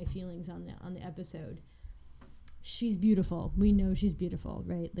far as my feelings on the episode. She's beautiful. We know she's beautiful,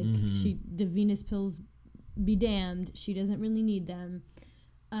 right? Like, the Venus pills be damned. She doesn't really need them.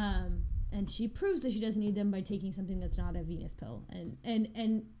 And she proves that she doesn't need them by taking something that's not a Venus pill.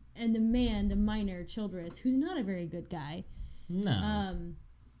 And the man, the minor, Childress, who's not a very good guy,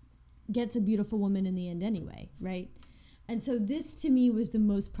 gets a beautiful woman in the end anyway, right? And so this, to me, was the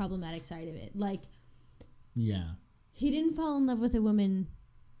most problematic side of it. Like, he didn't fall in love with a woman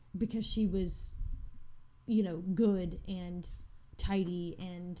because she was, you know, good and tidy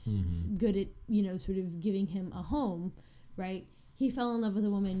and good at, you know, sort of giving him a home, right? He fell in love with a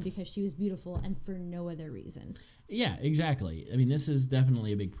woman because she was beautiful and for no other reason. Yeah, exactly. I mean, this is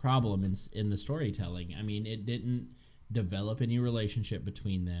definitely a big problem in the storytelling. I mean, it didn't develop any relationship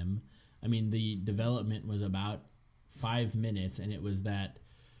between them. I mean, the development was about 5 minutes, and it was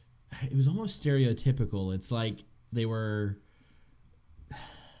almost stereotypical. It's like they were...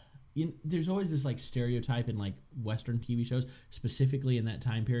 there's always this, like, stereotype in, like, Western TV shows, specifically in that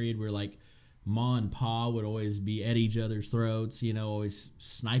time period where, like, Ma and Pa would always be at each other's throats, you know, always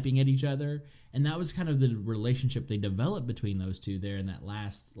sniping at each other. And that was kind of the relationship they developed between those two there in that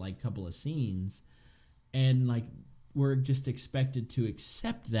last, like, couple of scenes. And, like, we're just expected to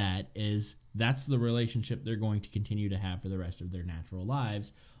accept that as that's the relationship they're going to continue to have for the rest of their natural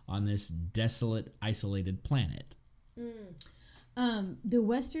lives on this desolate, isolated planet. The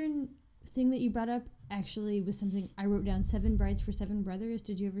Western thing that you brought up actually was something I wrote down, 7 Brides for 7 Brothers.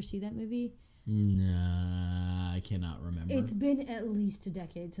 Did you ever see that movie? Nah, I cannot remember. It's been at least a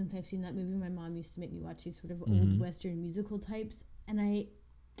decade since I've seen that movie. My mom used to make me watch these sort of old Western musical types. And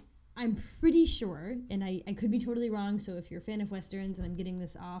I'm pretty sure, and I could be totally wrong, so if you're a fan of Westerns and I'm getting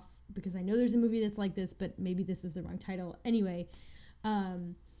this off, because I know there's a movie that's like this, but maybe this is the wrong title. Anyway,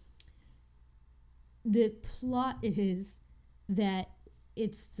 the plot is that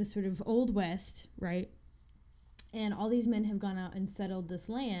it's the sort of Old West, right? And all these men have gone out and settled this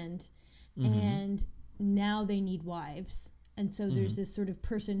land, and now they need wives. And so there's this sort of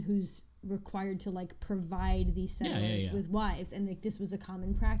person who's required to, like, provide these settlers with wives. And, like, this was a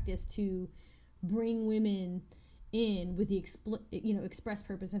common practice to bring women in with the express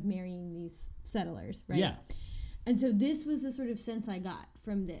purpose of marrying these settlers, right? Yeah. And so this was the sort of sense I got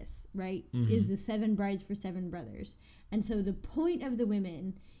from this, right? Is the 7 brides for 7 brothers. And so the point of the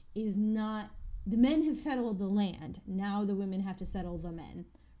women is not, the men have settled the land. Now the women have to settle the men,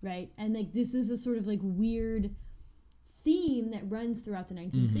 right? And, like, this is a sort of, like, weird theme that runs throughout the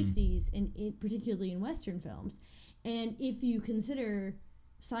 1960s, and particularly in Western films. And if you consider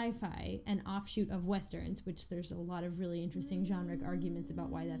sci-fi an offshoot of Westerns, which there's a lot of really interesting genreic arguments about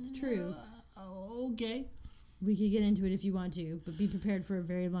why that's true. Okay. We could get into it if you want to, but be prepared for a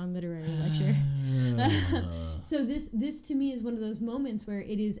very long literary lecture. So this to me is one of those moments where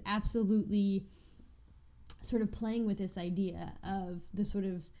it is absolutely sort of playing with this idea of the sort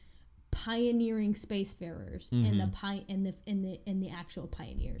of pioneering spacefarers and the actual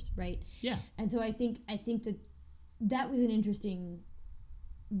pioneers, right? Yeah. And so I think that was an interesting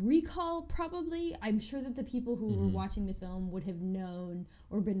recall, probably. I'm sure that the people who were watching the film would have known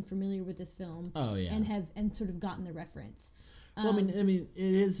or been familiar with this film. Oh, yeah. And sort of gotten the reference. Well, I mean, it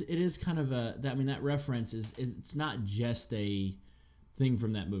is kind of that reference is it's not just a thing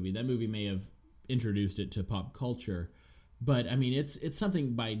from that movie. That movie may have introduced it to pop culture, but I mean, it's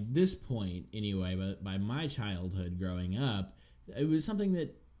something by this point anyway. But by my childhood growing up, it was something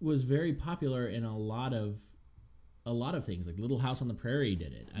that was very popular in a lot of things. Like Little House on the Prairie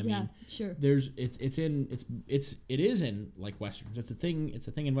did it. I mean, sure. It is in like Westerns. It's a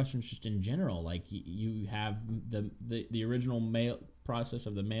thing in Westerns just in general. Like you have the original mail process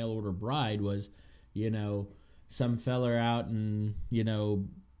of the mail order bride was, some feller out in,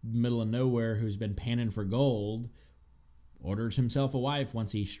 middle of nowhere who's been panning for gold orders himself a wife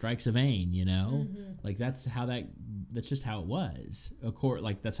once he strikes a vein, like that's just how it was. Of course,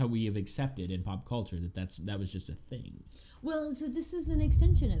 like that's how we have accepted in pop culture that was just a thing. Well, so this is an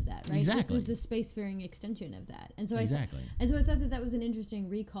extension of that, right? Exactly. This is the spacefaring extension of that. And so exactly. I thought that was an interesting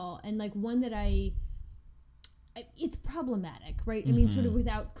recall, and like one that it's problematic, right? I mean, sort of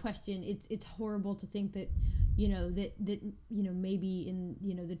without question, it's horrible to think that, maybe in,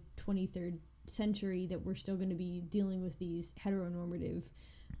 the 23rd century that we're still going to be dealing with these heteronormative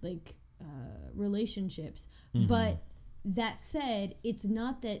relationships. But that said, it's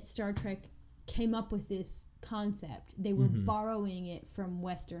not that Star Trek came up with this concept. They were borrowing it from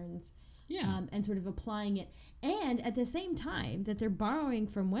Westerns. Yeah. And sort of applying it. And at the same time that they're borrowing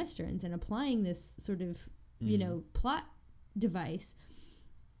from Westerns and applying this sort of, plot device,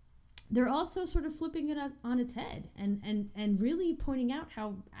 they're also sort of flipping it on its head and really pointing out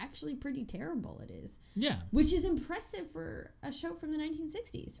how actually pretty terrible it is. Yeah. Which is impressive for a show from the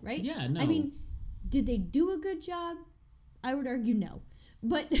 1960s, right? Yeah, no. I mean, did they do a good job? I would argue no.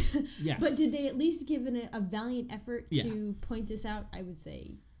 But but did they at least give it a valiant effort to point this out? I would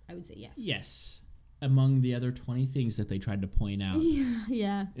say yes. Yes. Among the other 20 things that they tried to point out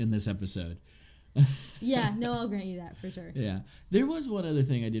in this episode. Yeah, no, I'll grant you that for sure. Yeah. There was one other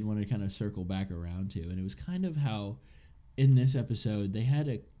thing I did want to kind of circle back around to, and it was kind of how in this episode they had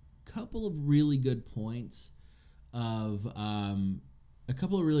a couple of really good points of a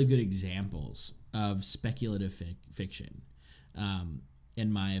couple of really good examples of speculative fiction,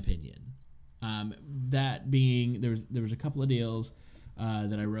 in my opinion. That being, there was a couple of deals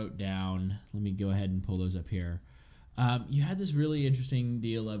that I wrote down. Let me go ahead and pull those up here. You had this really interesting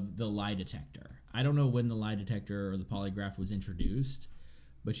deal of the lie detector. I don't know when the lie detector or the polygraph was introduced,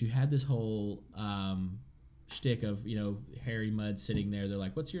 but you had this whole shtick of, Harry Mudd sitting there. They're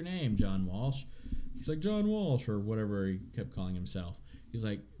like, "What's your name, John Walsh?" He's like, "John Walsh," or whatever he kept calling himself. He's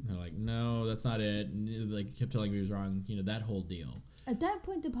like, they're like, "No, that's not it." And like, he kept telling me he was wrong. That whole deal. At that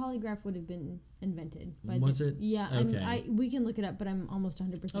point, the polygraph would have been invented. Was it? Yeah. Okay. We can look it up, but I'm almost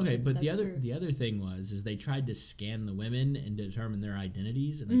 100% okay, sure but that's the other thing is they tried to scan the women and determine their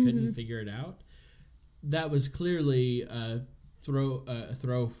identities, and they couldn't figure it out. That was clearly a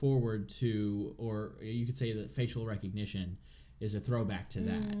throw forward to, or you could say that facial recognition is a throwback to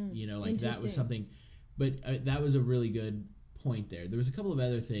that. That was something. But that was a really good point there. There was a couple of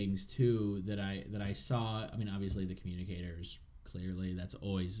other things too that I saw. I mean, obviously the communicators. Clearly, that's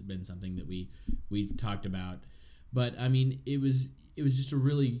always been something that we've talked about. But I mean, it was just a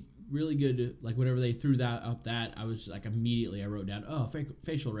really, really good, like, whenever they threw that I was like, immediately I wrote down,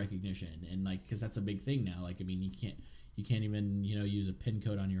 facial recognition, and like, because that's a big thing now. Like, I mean, you can't even use a PIN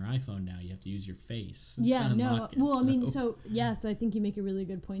code on your iPhone now. You have to use your face. Yeah, no. Well, I mean, so I think you make a really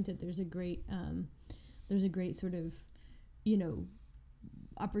good point that there's a great sort of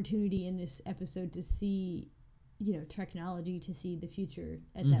opportunity in this episode to see technology, to see the future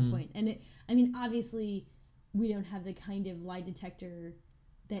at that point. And obviously we don't have the kind of lie detector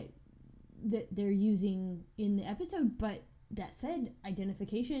that they're using in the episode, but that said,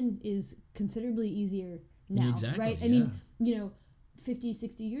 identification is considerably easier now, exactly, right? I mean, 50,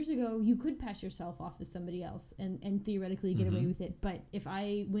 60 years ago, you could pass yourself off as somebody else and theoretically get away with it. But if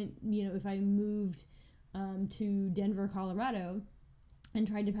I moved to Denver, Colorado, and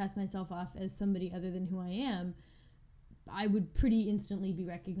tried to pass myself off as somebody other than who I am, I would pretty instantly be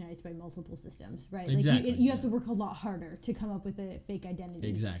recognized by multiple systems, right? Exactly, like you have to work a lot harder to come up with a fake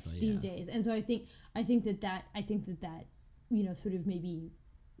identity these days. And so I think that sort of maybe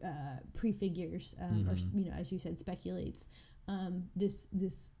prefigures or as you said, speculates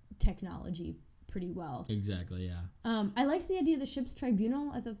this technology pretty well. Exactly, yeah. I liked the idea of the ship's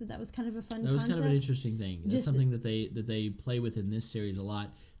tribunal. I thought that was kind of a fun concept. That was kind of an interesting thing. That's something that they play with in this series a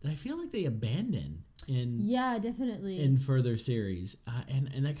lot that I feel like they abandon definitely in further series,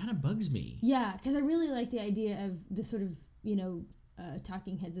 and that kind of bugs me. Yeah, because I really like the idea of the sort of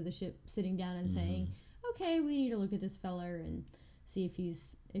talking heads of the ship sitting down and saying, "Okay, we need to look at this feller and see if we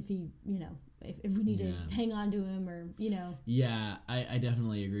need to hang on to him or." Yeah, I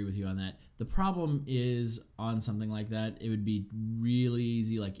definitely agree with you on that. The problem is, on something like that, it would be really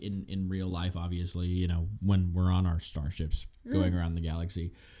easy, like in real life, obviously, when we're on our starships going around the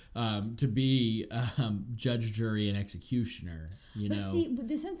galaxy, to be judge, jury, and executioner. But see,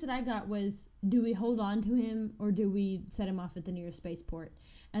 the sense that I got was, do we hold on to him or do we set him off at the nearest spaceport?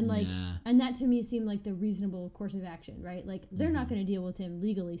 And and that to me seemed like the reasonable course of action, right? Like, they're not going to deal with him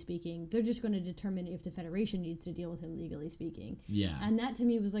legally speaking. They're just going to determine if the Federation needs to deal with him legally speaking. Yeah. And that to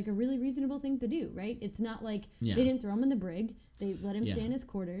me was like a really reasonable thing to do, right? It's not like they didn't throw him in the brig. They let him stay in his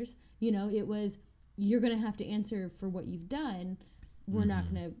quarters. It was, you're going to have to answer for what you've done. We're not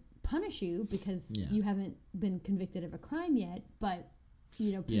going to punish you because you haven't been convicted of a crime yet, but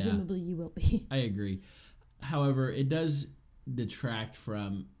presumably you will be. I agree. However, it does detract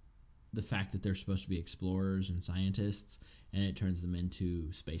from the fact that they're supposed to be explorers and scientists, and it turns them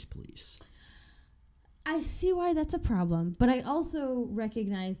into space police. I see why that's a problem, but I also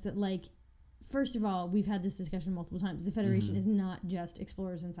recognize that, like, first of all, we've had this discussion multiple times. The Federation is not just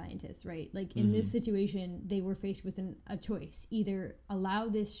explorers and scientists, right? Like, in this situation, they were faced with a choice. Either allow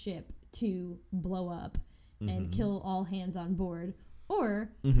this ship to blow up and kill all hands on board, or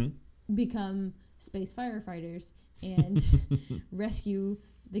become space firefighters and rescue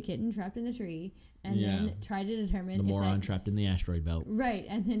the kitten trapped in a tree, and then try to determine the moron trapped in the asteroid belt. Right,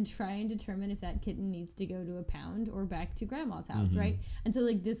 and then try and determine if that kitten needs to go to a pound or back to grandma's house, right? And so,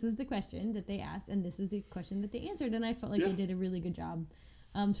 like, this is the question that they asked, and this is the question that they answered, and I felt like they did a really good job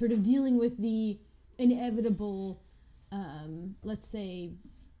sort of dealing with the inevitable, let's say,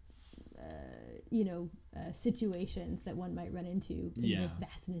 situations that one might run into in the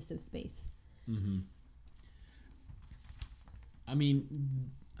vastness of space. I mean,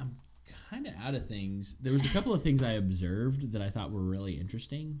 I'm kind of out of things. There was a couple of things I observed that I thought were really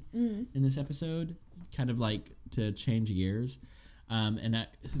interesting in this episode, kind of like to change gears.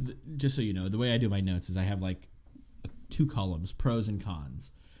 Just so you know, the way I do my notes is I have like 2 columns, pros and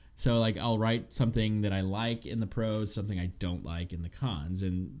cons. So like I'll write something that I like in the pros, something I don't like in the cons,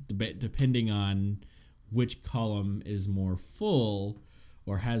 and depending on which column is more full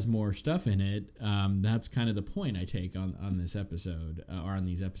or has more stuff in it, that's kind of the point I take on this episode, or on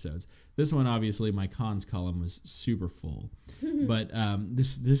these episodes. This one, obviously, my cons column was super full. But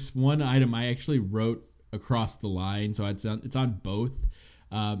this one item I actually wrote across the line, so it's on both,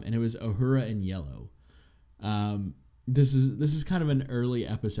 and it was Uhura in yellow. This is kind of an early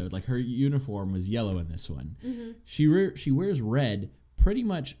episode. Like, her uniform was yellow in this one. She wears red pretty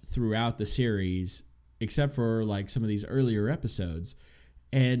much throughout the series, except for like some of these earlier episodes.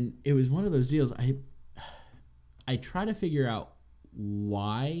 And it was one of those deals. I try to figure out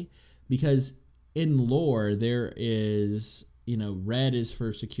why, because in lore there is, red is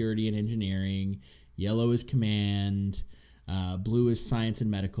for security and engineering, yellow is command, blue is science and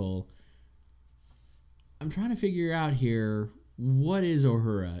medical. I'm trying to figure out here, what is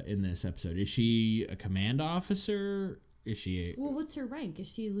Uhura in this episode? Is she a command officer? Is she well, what's her rank? Is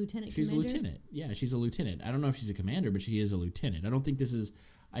she a lieutenant She's commander? a lieutenant. Yeah, she's a lieutenant. I don't know if she's a commander, but she is a lieutenant.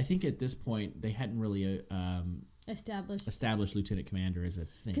 I think at this point they hadn't really established lieutenant commander as a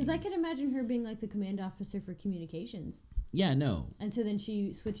thing. Because I could imagine her being like the command officer for communications. Yeah, no. And so then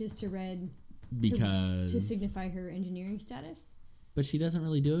she switches to red to signify her engineering status. But she doesn't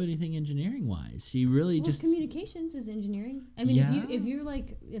really do anything engineering wise. She really just communications is engiering. I mean, if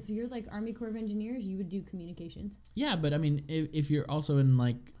you're like Army Corps of Engineers, you would do communications. Yeah, but I mean, if you're also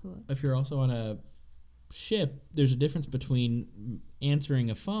if you're also on a ship, there's a difference between answering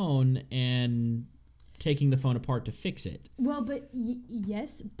a phone and taking the phone apart to fix it. Well, but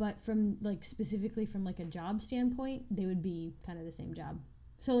yes, but from like specifically from like a job standpoint, they would be kind of the same job.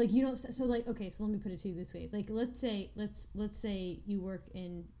 So like you don't. So like okay. So let me put it to you this way. Like let's say you work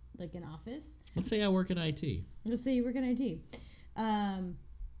in like an office. Let's say I work in IT. Let's say you work in IT,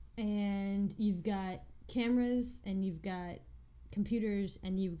 and you've got cameras and you've got computers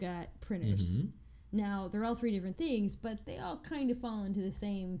and you've got printers. Now they're all 3 different things, but they all kind of fall into the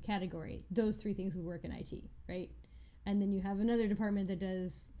same category. Those 3 things would work in IT, right? And then you have another department that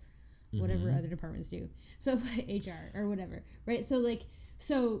does whatever other departments do. So like HR or whatever, right? So like.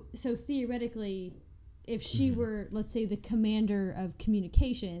 So theoretically, if she were, let's say, the commander of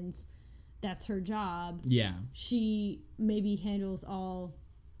communications, that's her job. Yeah. She maybe handles all,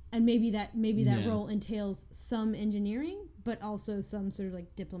 and maybe that role entails some engineering, but also some sort of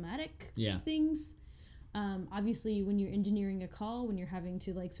like diplomatic things. Obviously, when you're engineering a call, when you're having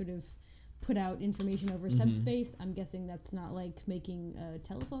to like sort of put out information over subspace, I'm guessing that's not like making a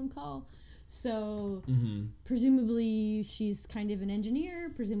telephone call. So presumably she's kind of an engineer.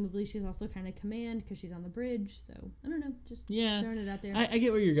 Presumably she's also kind of command because she's on the bridge. So I don't know, just throwing it out there. I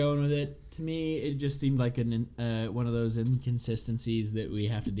get where you're going with it. To me, it just seemed like one of those inconsistencies that we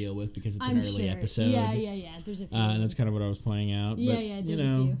have to deal with because it's an early episode. Yeah. There's a few. And that's kind of what I was pointing out. Yeah, but, there's a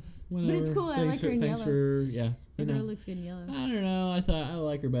few. Whatever. But it's cool. I like her in yellow. Her looks good in yellow. I don't know. I thought I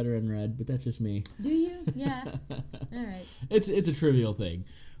like her better in red, but that's just me. Do you? Yeah. All right. It's a trivial thing.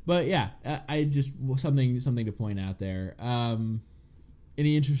 But yeah, I just something to point out there.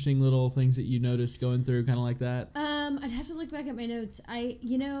 Any interesting little things that you noticed going through, kind of like that? I'd have to look back at my notes. I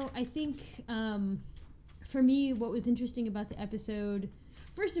think for me, what was interesting about the episode,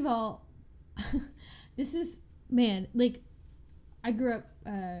 first of all, this is like I grew up.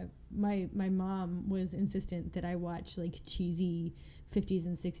 My mom was insistent that I watch like cheesy 50s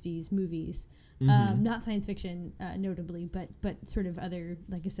and 60s movies. Not science fiction, notably, but sort of other,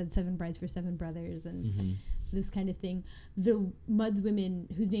 like I said, 7 Brides for 7 Brothers and this kind of thing. The Muds women,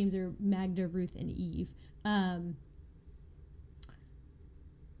 whose names are Magda, Ruth, and Eve,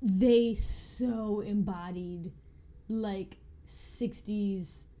 they so embodied like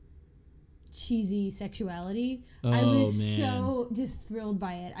 60s cheesy sexuality. I was so just thrilled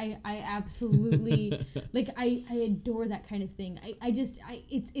by it. I absolutely like I adore that kind of thing.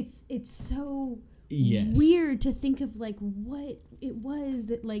 It's so weird to think of like what it was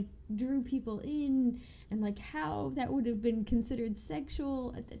that like drew people in and like how that would have been considered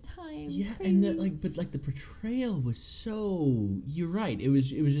sexual at the time. Yeah, Crazy. and the portrayal was so, you're right. It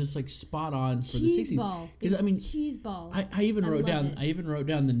was just like spot on for the 60s. Because I mean, cheese ball. I even wrote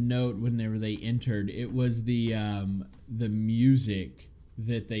down the note whenever they entered. It was the music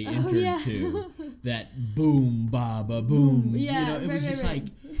that they entered to, that boom ba ba boom. Yeah, it was just like,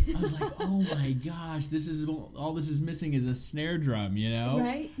 I was like, oh my gosh, this is all this is missing is a snare drum,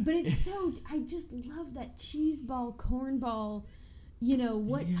 Right, but it's so, I just love that cheese ball, corn ball, I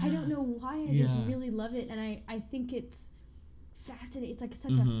don't know why, I just really love it, and I think it's fascinating. It's like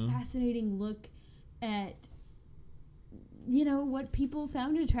such a fascinating look at what people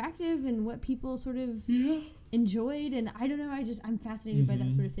found attractive and what people sort of enjoyed, and I don't know, I'm fascinated by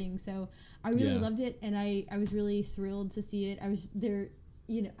that sort of thing. So I really loved it, and I was really thrilled to see it. I was there,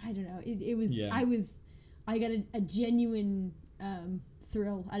 I don't know, it was I got a genuine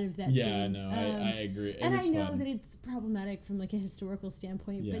thrill out of that scene. Yeah, no, I agree. And I know that it's problematic from like a historical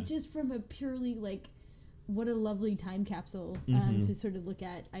standpoint, but just from a purely like what a lovely time capsule to sort of look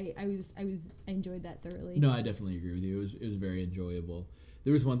at. I enjoyed that thoroughly. No, I definitely agree with you. It was very enjoyable.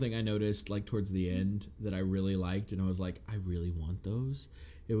 There was one thing I noticed like towards the end that I really liked, and I was like, I really want those.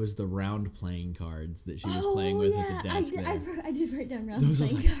 It was the round playing cards that she was playing with at the desk. I did write down round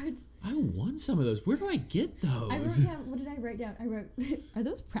playing cards. I want some of those. Where do I get those? I wrote down, what did I write down? I wrote, are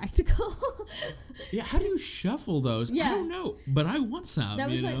those practical? Yeah, how do you shuffle those? Yeah. I don't know, but I want some, that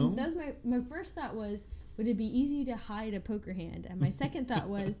was my first thought was, would it be easy to hide a poker hand? And my second thought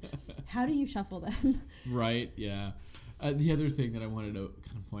was, how do you shuffle them? Right, yeah. The other thing that I wanted to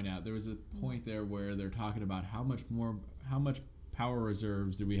kind of point out, there was a point there where they're talking about how much power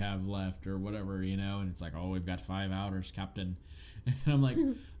reserves do we have left or whatever, and it's like, oh, we've got 5 hours, Captain. And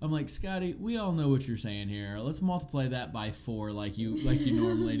I'm like, Scotty, we all know what you're saying here. Let's multiply that by 4 like you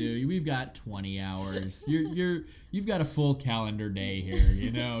normally do. We've got 20 hours. You've got a full calendar day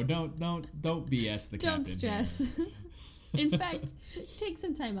here, Don't BS the captain. Don't stress. In fact, take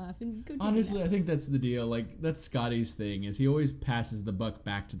some time off and go. Honestly, I think that's the deal. Like, that's Scotty's thing, is he always passes the buck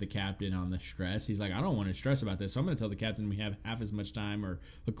back to the captain on the stress. He's like, I don't want to stress about this, so I'm going to tell the captain we have half as much time or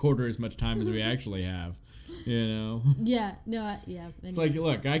a quarter as much time as we actually have. Yeah. No. Yeah. It's like,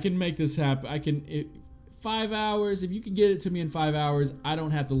 look, I can make this happen. 5 hours. If you can get it to me in 5 hours, I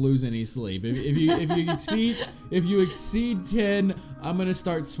don't have to lose any sleep. If you exceed 10, I'm gonna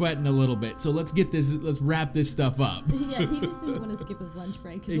start sweating a little bit. So let's wrap this stuff up. Yeah, he just didn't want to skip his lunch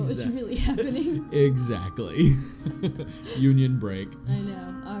break because what was really happening. Exactly. Union break. I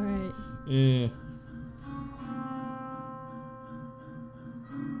know. All right. Yeah.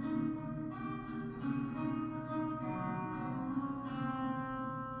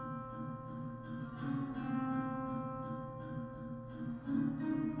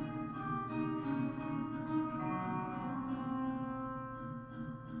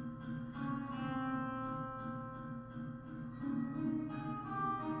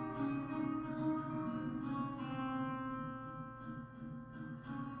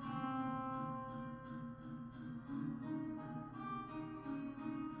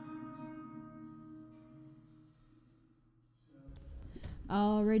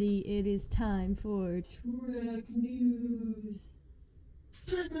 Alrighty, it is time for Trek News.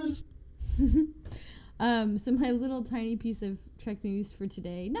 Trek News. So my little tiny piece of Trek News for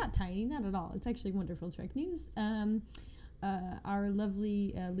today, not tiny, not at all. It's actually wonderful Trek News. Our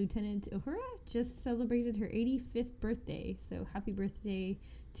lovely Lieutenant Uhura just celebrated her 85th birthday. So happy birthday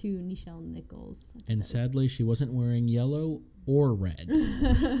to Nichelle Nichols. And sadly, she wasn't wearing yellow or red.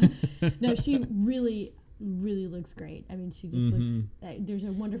 No, she really looks great. I mean, she just looks. There's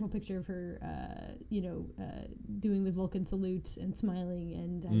a wonderful picture of her, doing the Vulcan salute and smiling,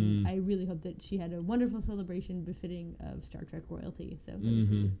 and I really hope that she had a wonderful celebration befitting of Star Trek royalty. So that was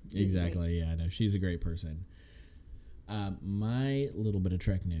really exactly, great. Yeah, no, she's a great person. My little bit of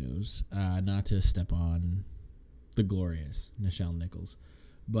Trek news, not to step on the glorious Nichelle Nichols,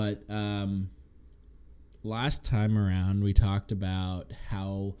 but last time around we talked about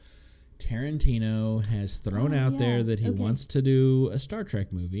how Tarantino has thrown out there that he wants to do a Star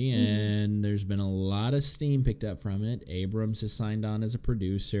Trek movie, and there's been a lot of steam picked up from it. Abrams has signed on as a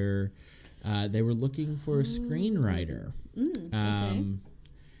producer. They were looking for a screenwriter.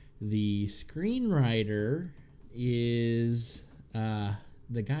 The screenwriter is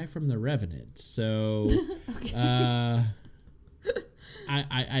the guy from The Revenant. So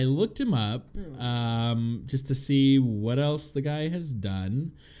I looked him up just to see what else the guy has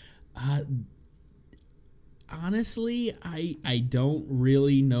done. Honestly, I don't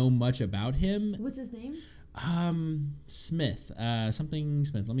really know much about him. What's his name? Smith. Something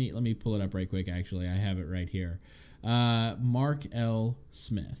Smith. Let me pull it up right quick. Actually, I have it right here. Mark L.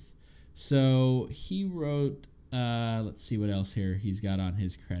 Smith. So he wrote. Let's see what else here he's got on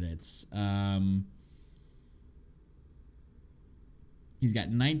his credits. He's got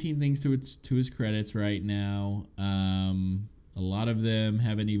 19 things to his credits right now. A lot of them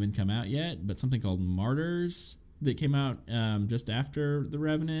haven't even come out yet, but something called Martyrs that came out just after The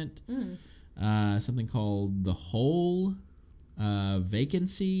Revenant. Something called The Hole,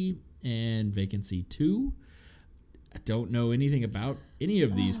 Vacancy, and Vacancy 2. I don't know anything about any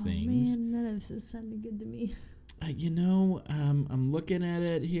of these things. Man, none of this sounded good to me. I'm looking at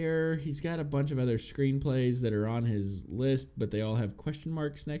it here. He's got a bunch of other screenplays that are on his list, but they all have question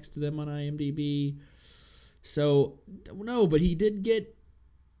marks next to them on IMDb. So, don't know, but he did get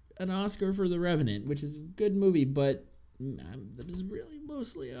an Oscar for The Revenant, which is a good movie, but it was really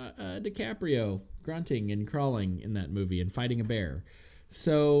mostly DiCaprio grunting and crawling in that movie and fighting a bear.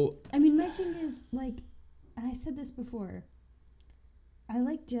 So... I mean, my thing is, like, and I said this before, I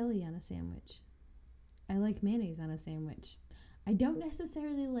like jelly on a sandwich. I like mayonnaise on a sandwich. I don't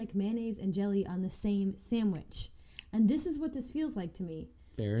necessarily like mayonnaise and jelly on the same sandwich. And this is what this feels like to me.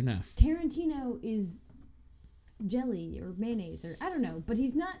 Fair enough. Tarantino is jelly or mayonnaise or I don't know, but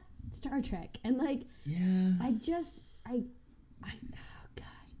he's not Star Trek. And like, yeah, oh God, I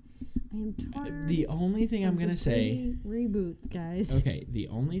am tired. The only thing I'm gonna say, reboots, guys. Okay, the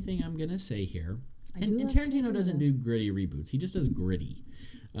only thing I'm gonna say here, and Tarantino doesn't do gritty reboots. He just does gritty.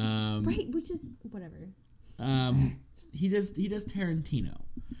 Right, which is whatever. He does Tarantino.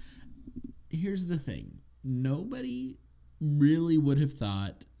 Here's the thing: nobody really would have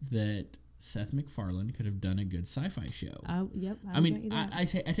thought that Seth MacFarlane could have done a good sci-fi show. Yep. I mean, I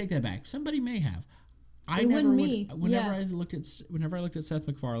take that back. Somebody may have. It wasn't me. Whenever I looked at Seth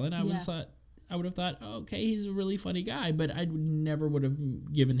MacFarlane, I would have thought, okay, he's a really funny guy, but I never would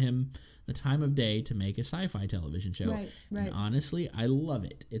have given him the time of day to make a sci-fi television show. Right. And honestly, I love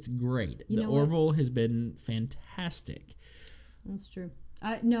it. It's great. The Orville has been fantastic. That's true.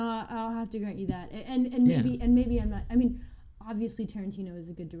 I'll have to grant you that. And maybe I'm not. I mean, obviously Tarantino is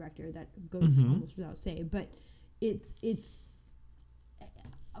a good director. That goes almost without say. But it's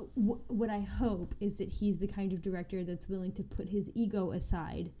what I hope is that he's the kind of director that's willing to put his ego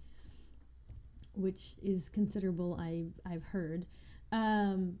aside, which is considerable, I've heard,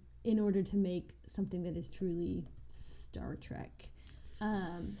 in order to make something that is truly Star Trek.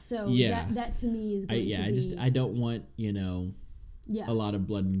 That to me is going to be... I don't want, a lot of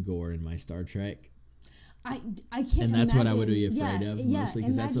blood and gore in my Star Trek. I can't. And that's imagine, what I would be afraid of mostly,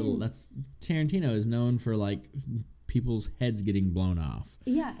 because that's Tarantino is known for like people's heads getting blown off.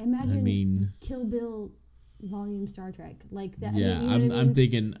 Yeah, imagine Kill Bill volume Star Trek like that. Yeah, I'm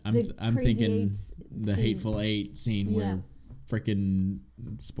thinking the Hateful Eight scene where freaking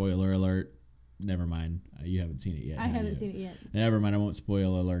spoiler alert. Never mind, you haven't seen it yet. I haven't seen it yet. Never mind, I won't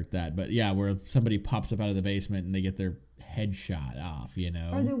spoil alert that. But yeah, where somebody pops up out of the basement and they get their head shot off,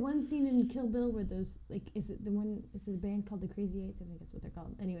 Or there one scene in Kill Bill where those is it the band called the Crazy Eights? I think that's what they're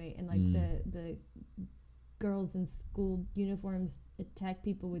called. Anyway, and like the girls in school uniforms attack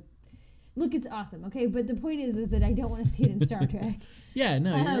people with. Look, it's awesome, okay? But the point is that I don't want to see it in Star Trek. Yeah,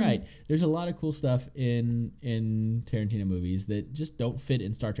 no, you're right. There's a lot of cool stuff in Tarantino movies that just don't fit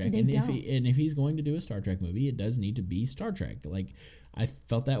in Star Trek. If he's going to do a Star Trek movie, it does need to be Star Trek. Like, I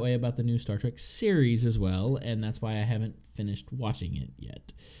felt that way about the new Star Trek series as well, and that's why I haven't finished watching it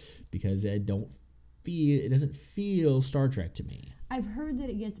yet, because it doesn't feel Star Trek to me. I've heard that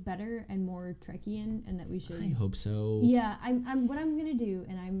it gets better and more Trekian, and that we should. I hope so. Yeah, I'm. What I'm gonna do,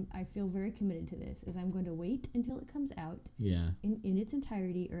 and I feel very committed to this, is I'm going to wait until it comes out. Yeah. In its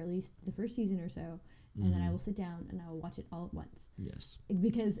entirety, or at least the first season or so, and then I will sit down and I will watch it all at once. Yes.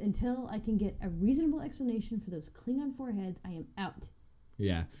 Because until I can get a reasonable explanation for those Klingon foreheads, I am out.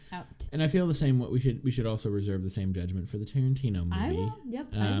 Yeah. Out. And I feel the same. We should also reserve the same judgment for the Tarantino movie. I will. Yep.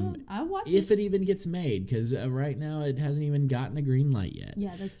 I will. I'll watch it. If it even gets made, because right now it hasn't even gotten a green light yet.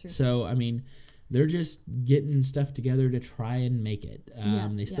 Yeah, that's true. So, I mean, they're just getting stuff together to try and make it.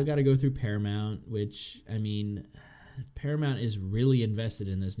 They still got to go through Paramount, which, I mean, Paramount is really invested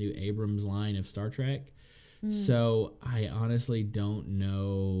in this new Abrams line of Star Trek. So, I honestly don't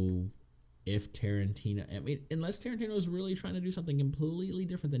know if Tarantino, I mean, unless Tarantino is really trying to do something completely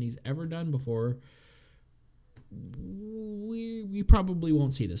different than he's ever done before, we probably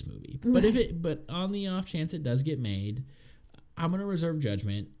won't see this movie. But but on the off chance it does get made, I'm gonna reserve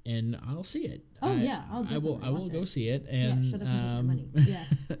judgment, and I'll see it. Oh yeah, I'll I will definitely watch go it. see it, and shut up and take my money. Yeah.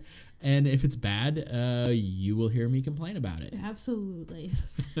 and if it's bad, you will hear me complain about it. Absolutely.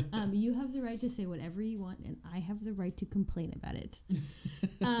 You have the right to say whatever you want, and I have the right to complain about it.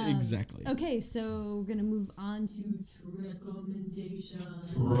 Exactly. Okay, so we're gonna move on to recommendations.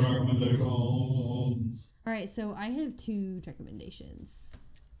 All right, so I have 2 recommendations.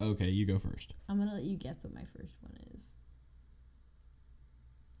 Okay, you go first. I'm gonna let you guess what my first one is.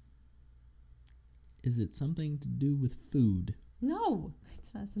 Is it something to do with food? No,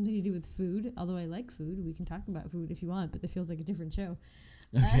 it's not something to do with food. Although I like food, we can talk about food if you want, but that feels like a different show.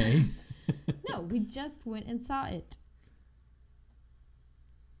 Okay. No, we just went and saw it.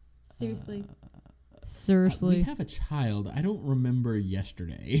 Seriously. Seriously. We have a child. I don't remember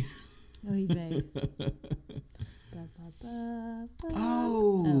yesterday. Oy vey.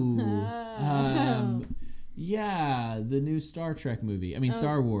 Yeah, the new Star Trek movie. I mean,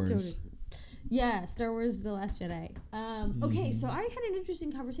 Star Wars. Yeah, Star Wars The Last Jedi. Okay, so I had an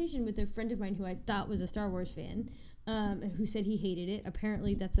interesting conversation with a friend of mine who I thought was a Star Wars fan, who said he hated it.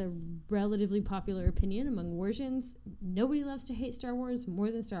 Apparently, that's a relatively popular opinion among Warsians. Nobody loves to hate Star Wars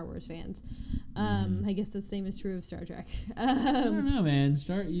more than Star Wars fans. I guess the same is true of Star Trek. I don't know, man.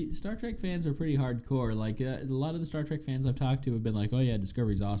 Star Trek fans are pretty hardcore. Like, a lot of the Star Trek fans I've talked to have been like, oh, yeah,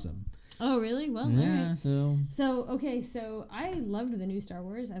 Discovery's awesome. Oh, really? Well, yeah, all right. So I loved the new Star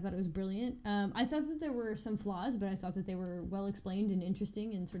Wars. I thought it was brilliant. I thought that there were some flaws, but I thought that they were well explained and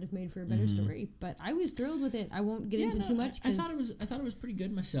interesting and sort of made for a better story. But I was thrilled with it. I won't get into too much. I thought it was pretty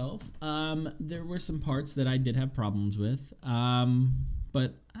good myself. There were some parts that I did have problems with.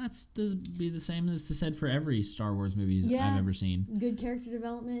 But that's to be the same as said for every Star Wars movies I've ever seen. Good character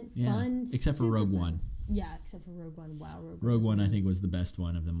development, Yeah. fun. Except for Rogue One. Yeah, except for Rogue One. Wow, Rogue One I think was the best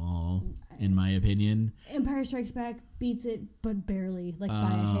one of them all, in my opinion. Empire Strikes Back beats it, but barely, like by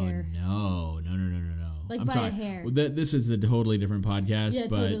a hair. No. Like I'm by sorry. a hair. Well, this is a totally different podcast. Yeah,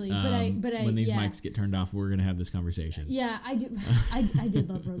 but, totally. But I when these yeah. mics get turned off, we're gonna have this conversation. Yeah, I do. I did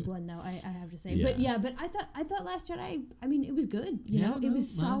love Rogue One though. I have to say. Yeah. But I thought Last Jedi. I mean, it was good. You know, it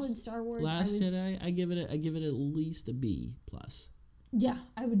was solid Star Wars. Last Jedi. I give it at least a B plus. Yeah,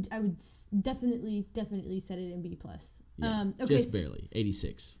 I would definitely set it in B plus. Yeah, okay, just barely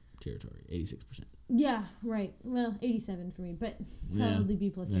 86 territory, 86%. Yeah, right. Well, 87 for me, but solidly B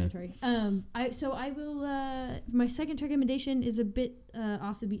plus territory. I will. My second recommendation is a bit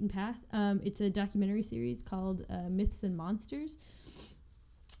off the beaten path. It's a documentary series called Myths and Monsters.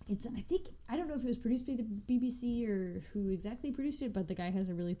 I don't know if it was produced by the BBC or who exactly produced it, but the guy has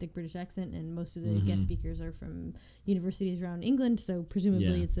a really thick British accent, and most of the guest speakers are from universities around England, so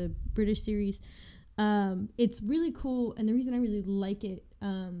presumably it's a British series. It's really cool, and the reason I really like it,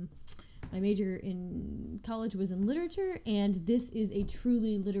 my major in college was in literature, and this is a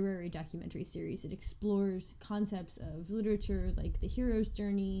truly literary documentary series. It explores concepts of literature, like the hero's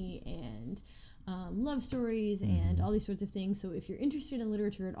journey and love stories and all these sorts of things. So if you're interested in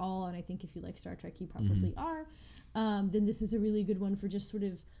literature at all, and I think if you like Star Trek, you probably are, then this is a really good one for just sort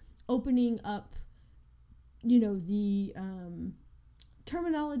of opening up, the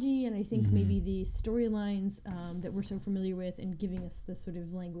terminology and I think maybe the storylines that we're so familiar with, and giving us the sort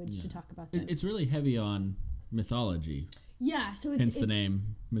of language to talk about them. It's really heavy on mythology. Yeah, so hence the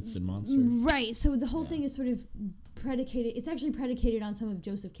name Myths and Monsters. Right, so the whole thing is sort of predicated, it's actually predicated on some of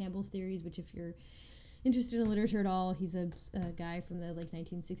Joseph Campbell's theories, which if you're interested in literature at all, he's a guy from the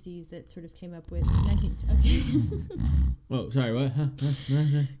 1960s that sort of came up with Whoa, sorry, what?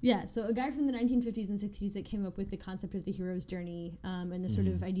 Yeah, so a guy from the 1950s and 60s that came up with the concept of the hero's journey, and the sort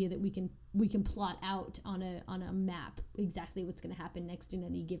of idea that we can plot out on a map exactly what's going to happen next in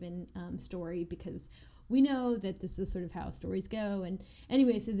any given story, because we know that this is sort of how stories go. And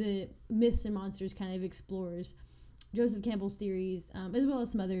anyway, so the Myths and Monsters kind of explores Joseph Campbell's theories, as well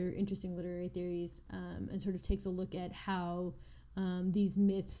as some other interesting literary theories, and sort of takes a look at how these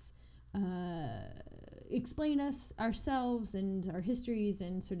myths explain us ourselves and our histories,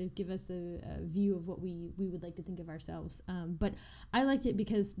 and sort of give us a view of what we would like to think of ourselves. But I liked it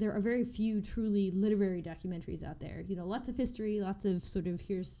because there are very few truly literary documentaries out there. Lots of history, lots of sort of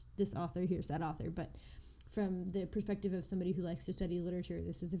here's this author, here's that author, but from the perspective of somebody who likes to study literature,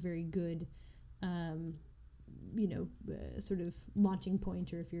 this is a very good sort of launching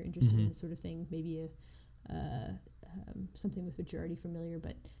point, or if you're interested in this sort of thing, maybe something with which you're already familiar,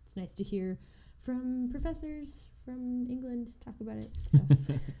 but it's nice to hear from professors from England talk about it. So.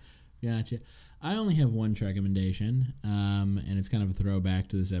 Gotcha. I only have one recommendation, and it's kind of a throwback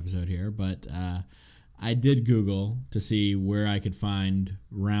to this episode here, but I did Google to see where I could find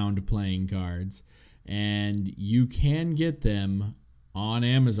round playing cards, and you can get them on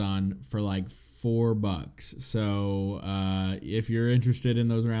Amazon for like $4. So if you're interested in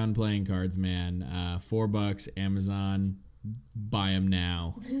those round playing cards, man, $4 Amazon, buy them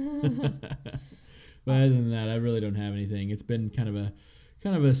now. But other than that, I really don't have anything. It's been kind of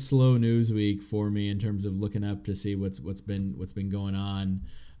a slow news week for me in terms of looking up to see what's been going on.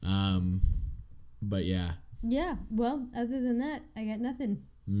 But yeah. Yeah. Well, other than that, I got nothing.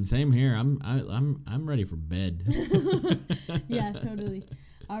 Same here. I'm ready for bed. Yeah, totally.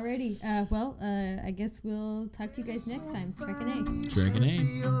 Alrighty. Well, I guess we'll talk to you guys next time. Trek and A. Trek and A.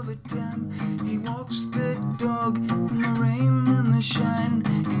 All the time. He walks the dog